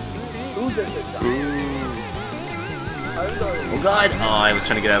 Who does it shocking? Oh god! Oh, I was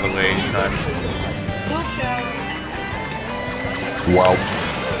trying to get out of the way anytime. Still show. Wow.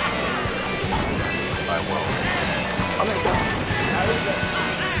 I won't. Oh my god. How is that?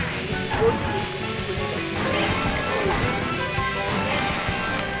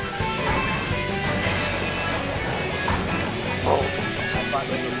 Oh. I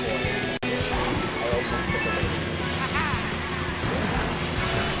finally recorded. I almost took it.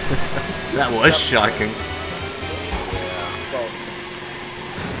 That was shocking.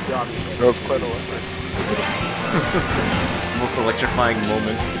 That was quite electric. Most electrifying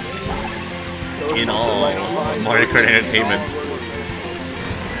moment in all Mario Kart Entertainment.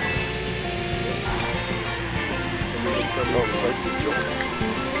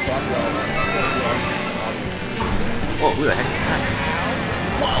 Whoa, who the heck is that?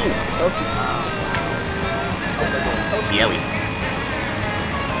 Whoa! Scary.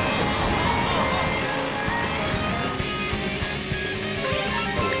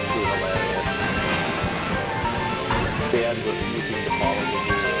 Dan was using to follow the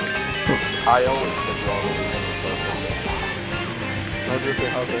rules. I always did wrong with the purpose.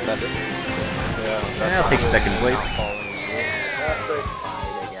 I'll take second place.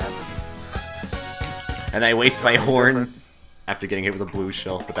 And I waste my horn after getting hit with a blue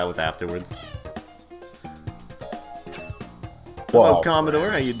shell, but that was afterwards. Hello,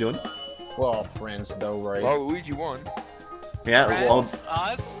 Commodore, how you doing? Well, friends, though, right? Well, Luigi won. Yeah, well, Us?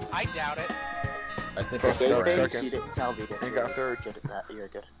 I doubt it. I think First, it's second. You didn't tell me that. And got third. You're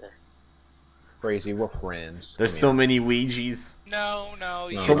good at this. crazy. We're friends. There's so many Ouijis. No.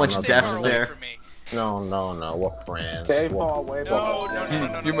 So much deaths there. No, we're friends. Stay far away from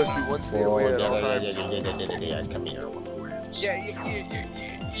No. You must be one step away at all times. Come here, we're friends. Yeah,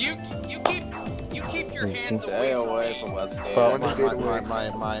 you keep your hands Stay away from us.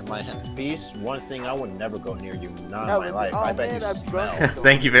 My beast. One thing I would never go near you. Not in my life. I bet you smell.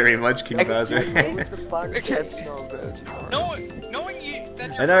 Thank you very much, King Bowser.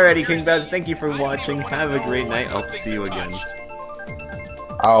 And alrighty, King Bowser, thank you for watching. Have a great night. I'll see you again.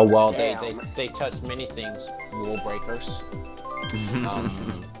 Oh well, they touch many things. Rule breakers.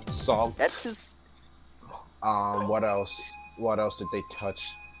 Salt. That's just. What else? What else did they touch?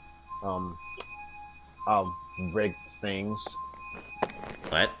 Rigged things.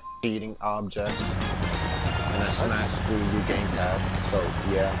 What? Eating objects. And a smash screw you gamepad. So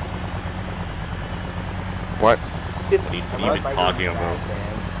yeah. What? What are you even talking about?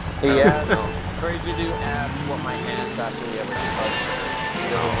 Yeah, no. Crazy dude asked what my hands actually ever touched. He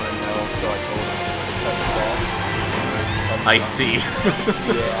doesn't want to know, so I told him to touch the ball. I see.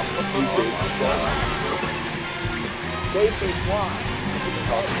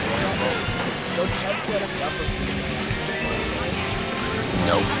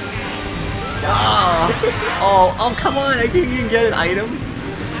 Nope. Oh, come on! I didn't even get an item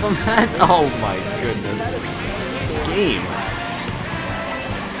from that. Oh my goodness. Game.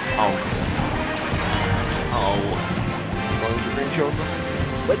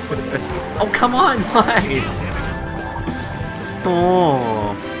 Oh, come on, why?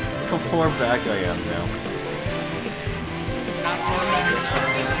 Stop. Look how far back I am now.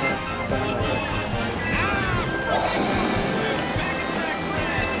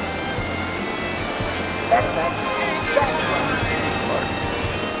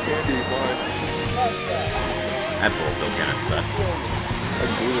 That bull bill kinda sucked.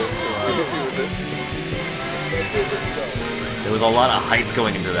 There was a lot of hype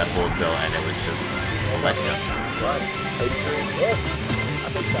going into that bull bill, and it was just a letdown.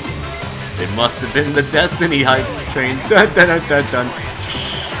 It must have been the Destiny hype train. Dun dun dun dun dun.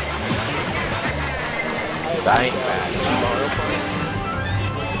 That ain't bad.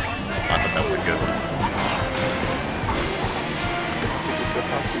 I thought that was a good one.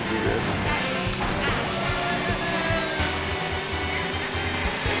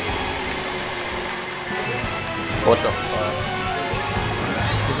 What the fuck?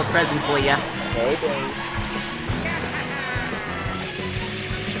 There's a present for ya. Hey, babe.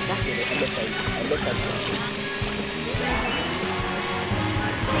 I missed that.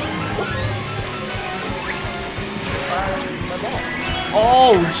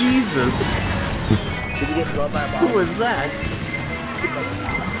 Oh, Jesus! Did you get blown by a Who was that?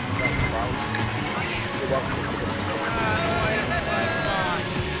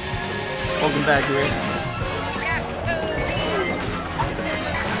 Welcome back, Rick.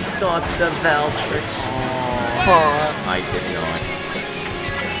 Stop the Valtrix. Oh, I did not.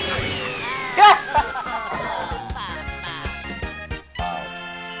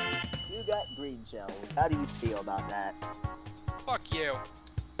 You got green shell. How do you feel about that? Fuck you.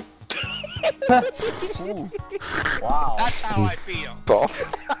 Wow. That's how I feel.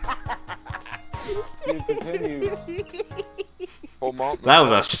 It continues. That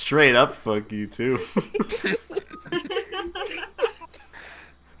was a straight up fuck you too.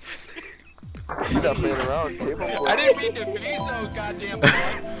 You're not playing around. Table flip. I didn't mean to be so goddamn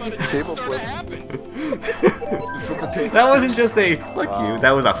blunt, but it just sort of happened. That wasn't just a fuck you,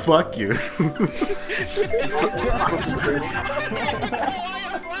 that was a fuck you.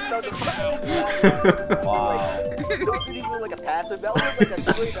 Wow. It wasn't even like a passive, that was like a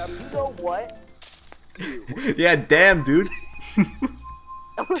straight up, you know what? Yeah, damn, dude.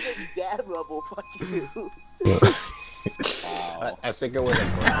 That was a dad level, fuck you. I think it was a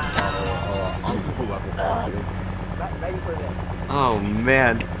grandfather or uncle level fuck you. Not ready for this. Oh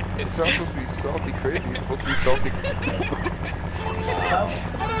man. It's not supposed to be salty crazy, it's supposed to be salty.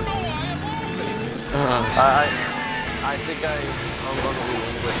 I think I'm gonna win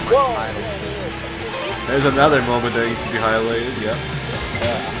with my title. There's another moment that needs to be highlighted, yeah.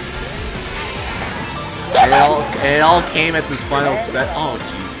 It all came at this final set. Oh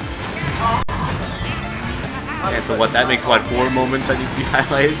jeez. And so what? That makes what, 4 moments that need to be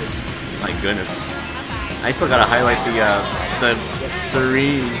highlighted? My goodness. I still gotta highlight the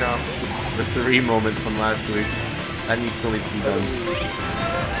serene moment from last week. That still needs to be done.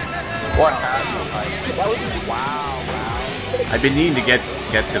 What happened? That was wow. I've been needing to get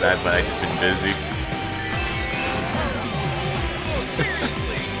to that, but I've just been busy.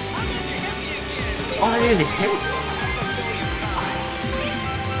 Oh, I didn't hit.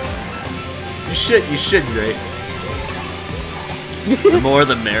 You should, right? The more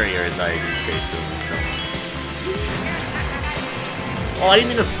the merrier, as I say so. Oh, I didn't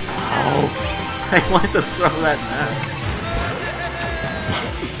mean to. Oh, I wanted to throw that back.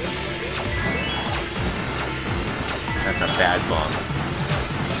 That's a bad bomb.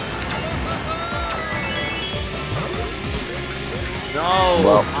 No!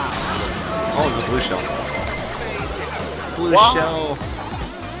 Well. Oh, it's a blue shell. Blue shell.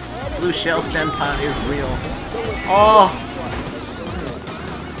 Blue shell senpai is real. Oh!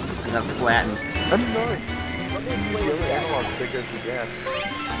 And I'm flattened. That's nice.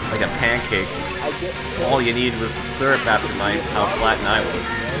 Like a pancake. All you needed was the syrup after how flattened I was.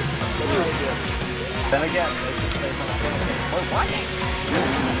 Then again,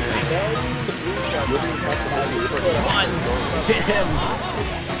 One! Hit him!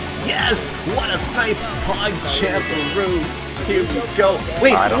 Yes! What a snipe! Pog Champeroo! Here we go!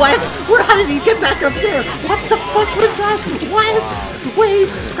 Wait, what? How did he get back up there? What the fuck was that? What? Wait,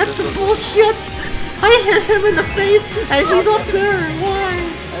 that's some bullshit! I hit him in the face and he's up there! Why?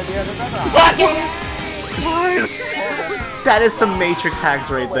 What? That is some Matrix hacks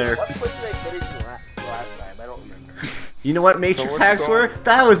right there. You know what Matrix hacks were?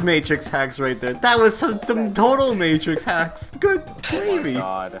 That was Matrix hacks right there. That was some total Matrix hacks. Good gravy.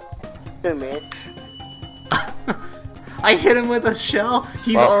 God. Good man. I hit him with a shell.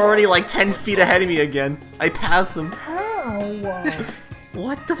 He's already like 10 feet ahead of me again. I pass him. How?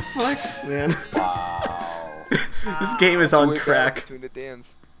 What the fuck, man? Wow. This game is on crack. Between the dams.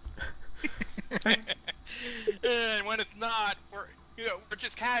 And when it's not, we're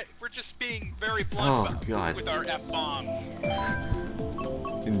just being very blunt with our F-bombs.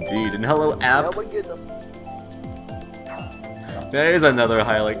 Indeed. And hello, app. No one gives a There's another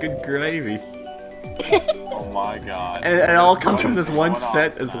highlight. Good gravy. Oh my god. And it all comes from this one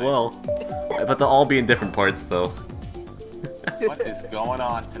set as well. But they'll all be in different parts, though. What is going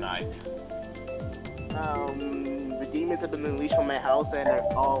on tonight? The demons have been unleashed from my house and they're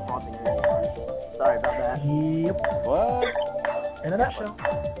all haunting me. Sorry about that. Yep. What? In a nutshell.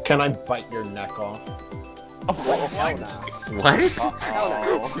 Can I bite your neck off? What?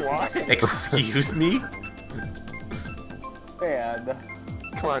 What? Excuse me? And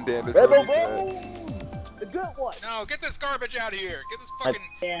Come on, Dan. It's Rebel already The good one. No, get this garbage out of here. Get this fucking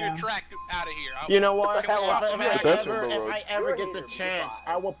your track out of here. You know what? Can we toss him out? If I ever get the chance,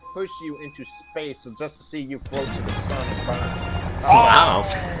 I will push you into space just to see you float to the sun and burn. Wow.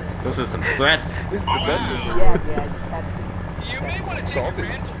 Those are some threats. You may want to take your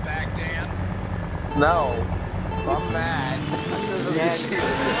mantle back, Dan. No. I'm mad.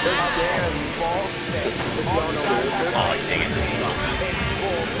 Oh, dang it.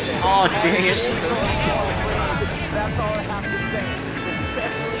 Oh, dang it. That's all I have to say.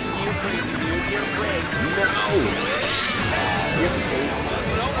 Especially you, crazy dude. You're rigged. No.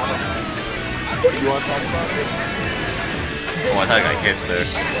 You want to talk about it? Oh, I thought I got hit there.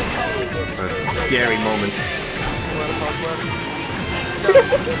 Those some scary moments. You want to talk about it?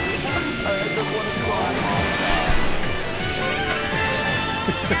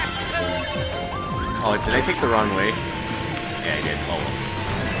 Oh, did I take the wrong way? Yeah, I did. Oh, well.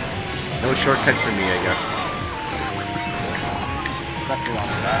 No shortcut for me, I guess.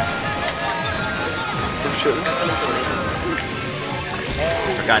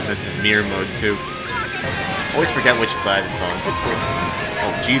 Forgot this is mirror mode too. Always forget which side it's on.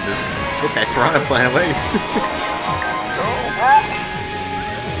 Oh, Jesus. Get that piranha plant away.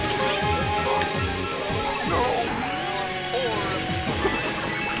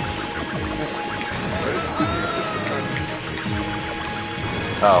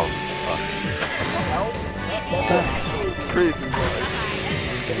 Oh.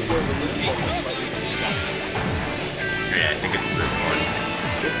 Yeah, I think it's this one.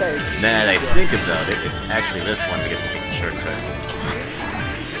 Now that I think about it, it's actually this one to get the shortcut.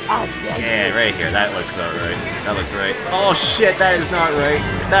 Yeah, right here. That looks about right. That looks right. Oh shit, that is not right.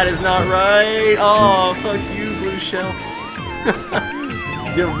 That is not right. Oh, fuck you, Blue Shell.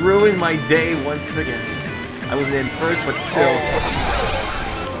 You ruined my day once again. I wasn't in first, but still.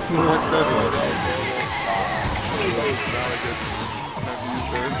 What the fuck?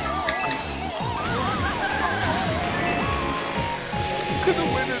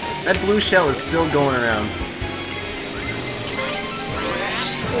 That blue shell is still going around.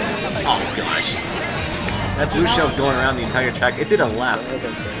 Oh gosh. That blue shell's going around the entire track. It did a lap.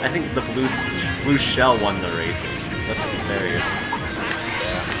 I think the blue shell won the race. Let's be fair here.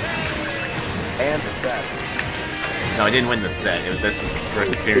 And the set. No, I didn't win the set. This was his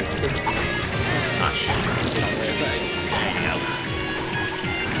first appearance. Ah, shit.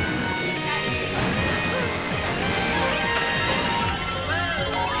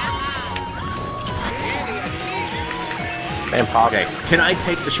 Okay, can I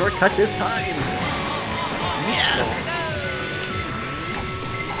take the shortcut this time? Yes!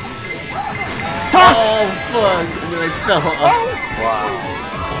 Oh, fuck! And then I fell off. Wow.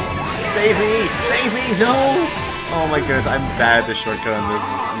 Save me! Save me! No! Oh my goodness, I'm bad at the shortcut on this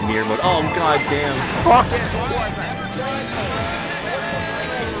mirror mode. Oh, god damn.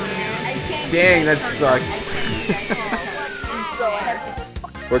 Dang, that sucked.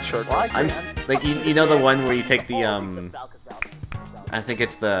 What shortcut? I'm like, you know the one where you take the I think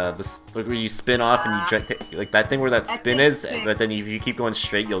it's the where you spin off and you like that thing where that spin is, but then if you keep going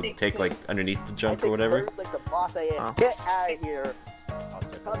straight, you'll take like underneath the jump or whatever. Get out of here.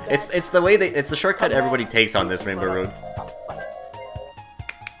 It's the way it's the shortcut everybody takes on this Rainbow Road.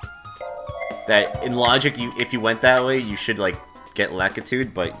 That in logic, if you went that way, you should like get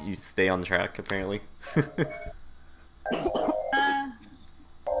latitude, but you stay on track apparently.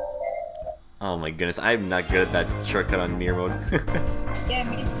 Oh my goodness, I'm not good at that shortcut on mirror mode. Yeah,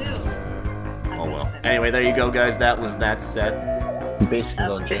 me too. Oh well. Anyway, there you go, guys. That was that set. Basically,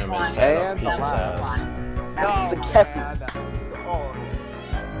 on Jeremy's head on pizza's ass. It's a Kevin.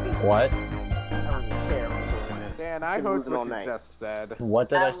 What? Dan, I heard what you just said. What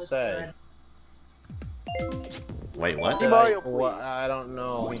did I say? Wait, what? I don't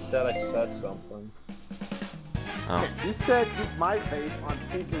know. He said I said something. Oh. You said use my face on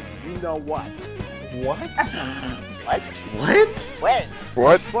Pinker's you know what. What? What? When?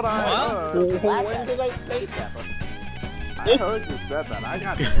 What? What I heard. When did I say that? I heard you said that. I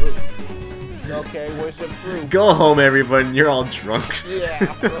got the proof. Okay, where's the proof? Go home, everyone. You're all drunk. Yeah.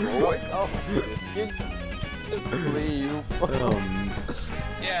 Oh, just leave.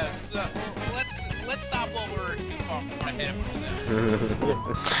 Yes. Let's stop while we're too far ahead of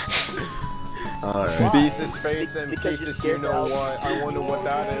ourselves. Alright. Beats his face and peaches you know what. I wonder what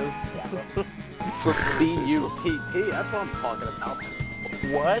that is. C-U-P-P, that's what I'm talking about.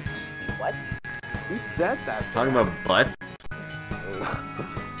 What? What? Who said that? Talking about butt?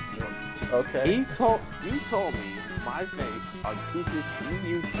 Okay. You told me my face on Peaches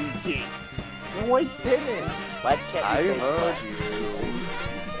U-U-T-G. No, I didn't. Why can't I heard you.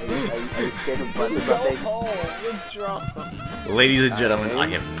 Are you scared of buttons Go update? home, you're drunk. Ladies and gentlemen, I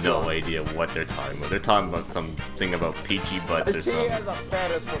have no idea what they're talking about. They're talking about something about peachy butts or He something. has a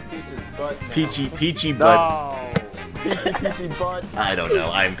fetish for Peach's butt now. Peachy butts. No. Peachy butts. I don't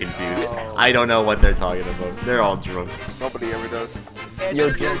know. I'm confused. Oh. I don't know what they're talking about. They're all drunk. Nobody ever does.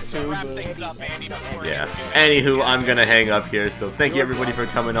 You're Just drunk too, wrap dude. things up, Andy, before it Yeah. gets too Anywho, I'm gonna hang up here. So thank you everybody for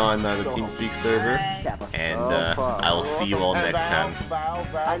coming on the TeamSpeak server, and I will see you all And next time. Val,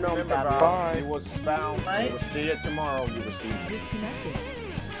 I know, remember, Val. Val, you will Val. You will see it tomorrow. You will see it. Disconnected.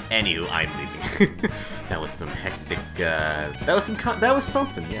 Anywho, I'm leaving. That was some hectic. That was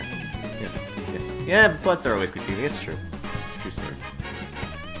something. Yeah. Butts are always confusing. It's true. True story.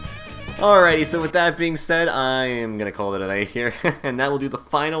 Alrighty, so with that being said, I am gonna call it a night here, and that will do the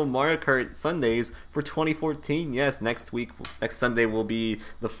final Mario Kart Sundays for 2014. Yes, next Sunday will be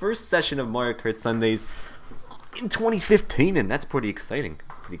the first session of Mario Kart Sundays in 2015, and that's pretty exciting.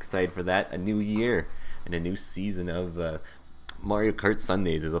 Pretty excited for that. A new year and a new season of Mario Kart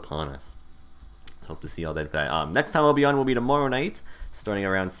Sundays is upon us. Hope to see all that. Next time I'll be on will be tomorrow night, starting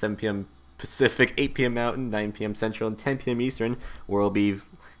around 7 p.m. Pacific, 8 p.m. Mountain, 9 p.m. Central, and 10 p.m. Eastern, where I'll be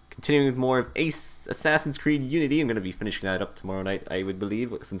continuing with more of Assassin's Creed Unity. I'm going to be finishing that up tomorrow night, I would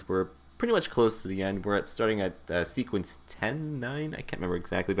believe, since we're pretty much close to the end. We're starting at sequence 10, 9, I can't remember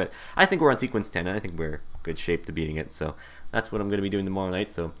exactly, but I think we're on sequence 10, and I think we're in good shape to beating it, so that's what I'm going to be doing tomorrow night,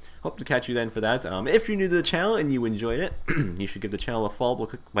 so hope to catch you then for that. If you're new to the channel and you enjoyed it, you should give the channel a follow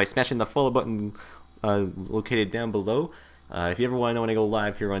by smashing the follow button located down below. If you ever want to know when I go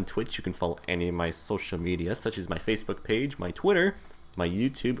live here on Twitch, you can follow any of my social media, such as my Facebook page, my Twitter, my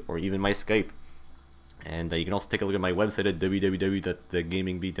YouTube, or even my Skype. And you can also take a look at my website at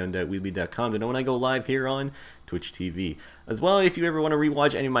www.thegamingbeatdown.weebly.com to know when I go live here on Twitch TV. As well, if you ever want to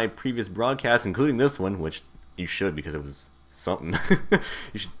rewatch any of my previous broadcasts, including this one, which you should because it was something,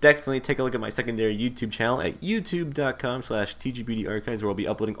 you should definitely take a look at my secondary YouTube channel at youtube.com/tgbeautyarchives, where I'll be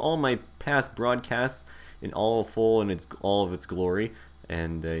uploading all my past broadcasts in all full and all of its glory.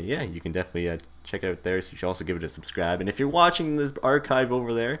 And yeah, you can definitely check it out there. So you should also give it a subscribe. And if you're watching this archive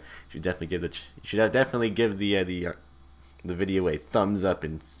over there, you should definitely give the video a thumbs up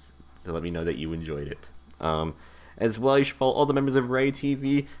and to let me know that you enjoyed it. As well, you should follow all the members of Ray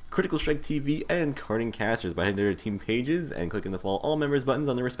TV, Critical Strike TV, and Karting Casters by heading to their team pages and clicking the follow all members buttons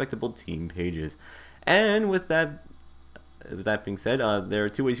on their respectable team pages. And with that being said, there are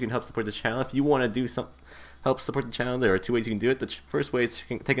two ways you can help support the channel. If you want to do help support the channel, there are two ways you can do it. The first way is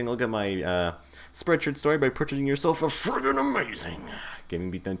taking a look at my Spreadshirt story by purchasing yourself a friggin' amazing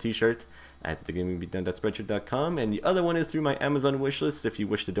Gaming Beatdown t-shirt at thegamingbeatdown.spreadshirt.com, and the other one is through my Amazon wishlist. If you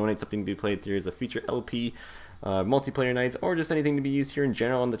wish to donate something to be played through as a feature LP, multiplayer nights, or just anything to be used here in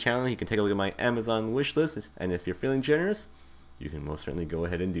general on the channel, you can take a look at my Amazon wishlist, and if you're feeling generous, you can most certainly go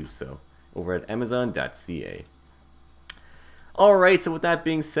ahead and do so over at amazon.ca. Alright, so with that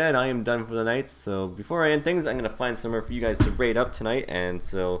being said, I am done for the night. So before I end things, I'm going to find somewhere for you guys to raid up tonight. And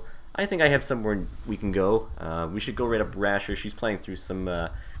so I think I have somewhere we can go. We should go raid up Rasher. She's playing through some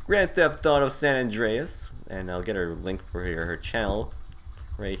Grand Theft Auto San Andreas. And I'll get her link for her channel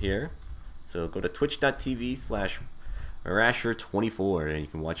right here. So go to twitch.tv/Rasher24 and you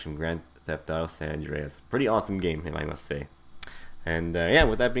can watch some Grand Theft Auto San Andreas. Pretty awesome game, I must say. And yeah,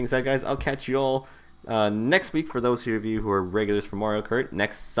 with that being said, guys, I'll catch you all next week, for those of you who are regulars for Mario Kart,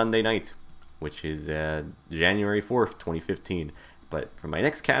 next Sunday night, which is January 4th, 2015. But for my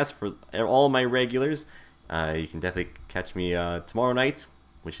next cast, for all my regulars, you can definitely catch me tomorrow night,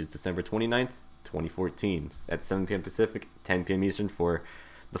 which is December 29th, 2014, at 7 p.m. Pacific, 10 p.m. Eastern, for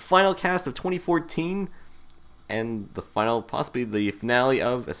the final cast of 2014 and the final, possibly the finale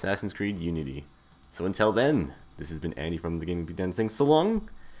of Assassin's Creed Unity. So until then, this has been Andy from the Gaming Beatdown saying so long,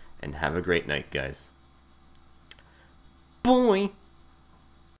 and have a great night, guys. Boy!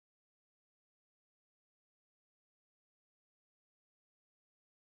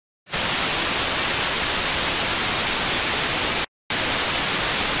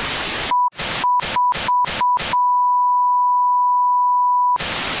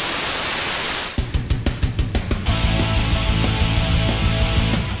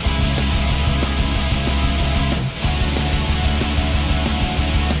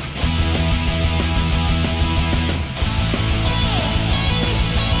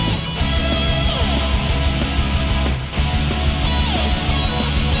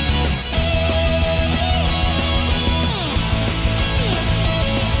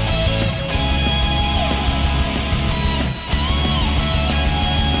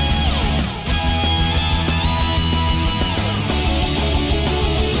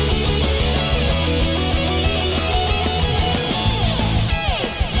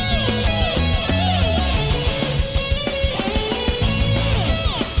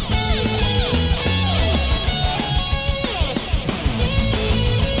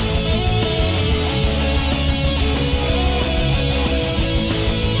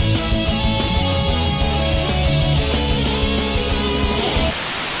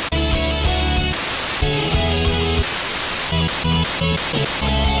 We'll be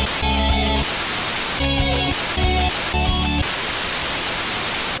right back.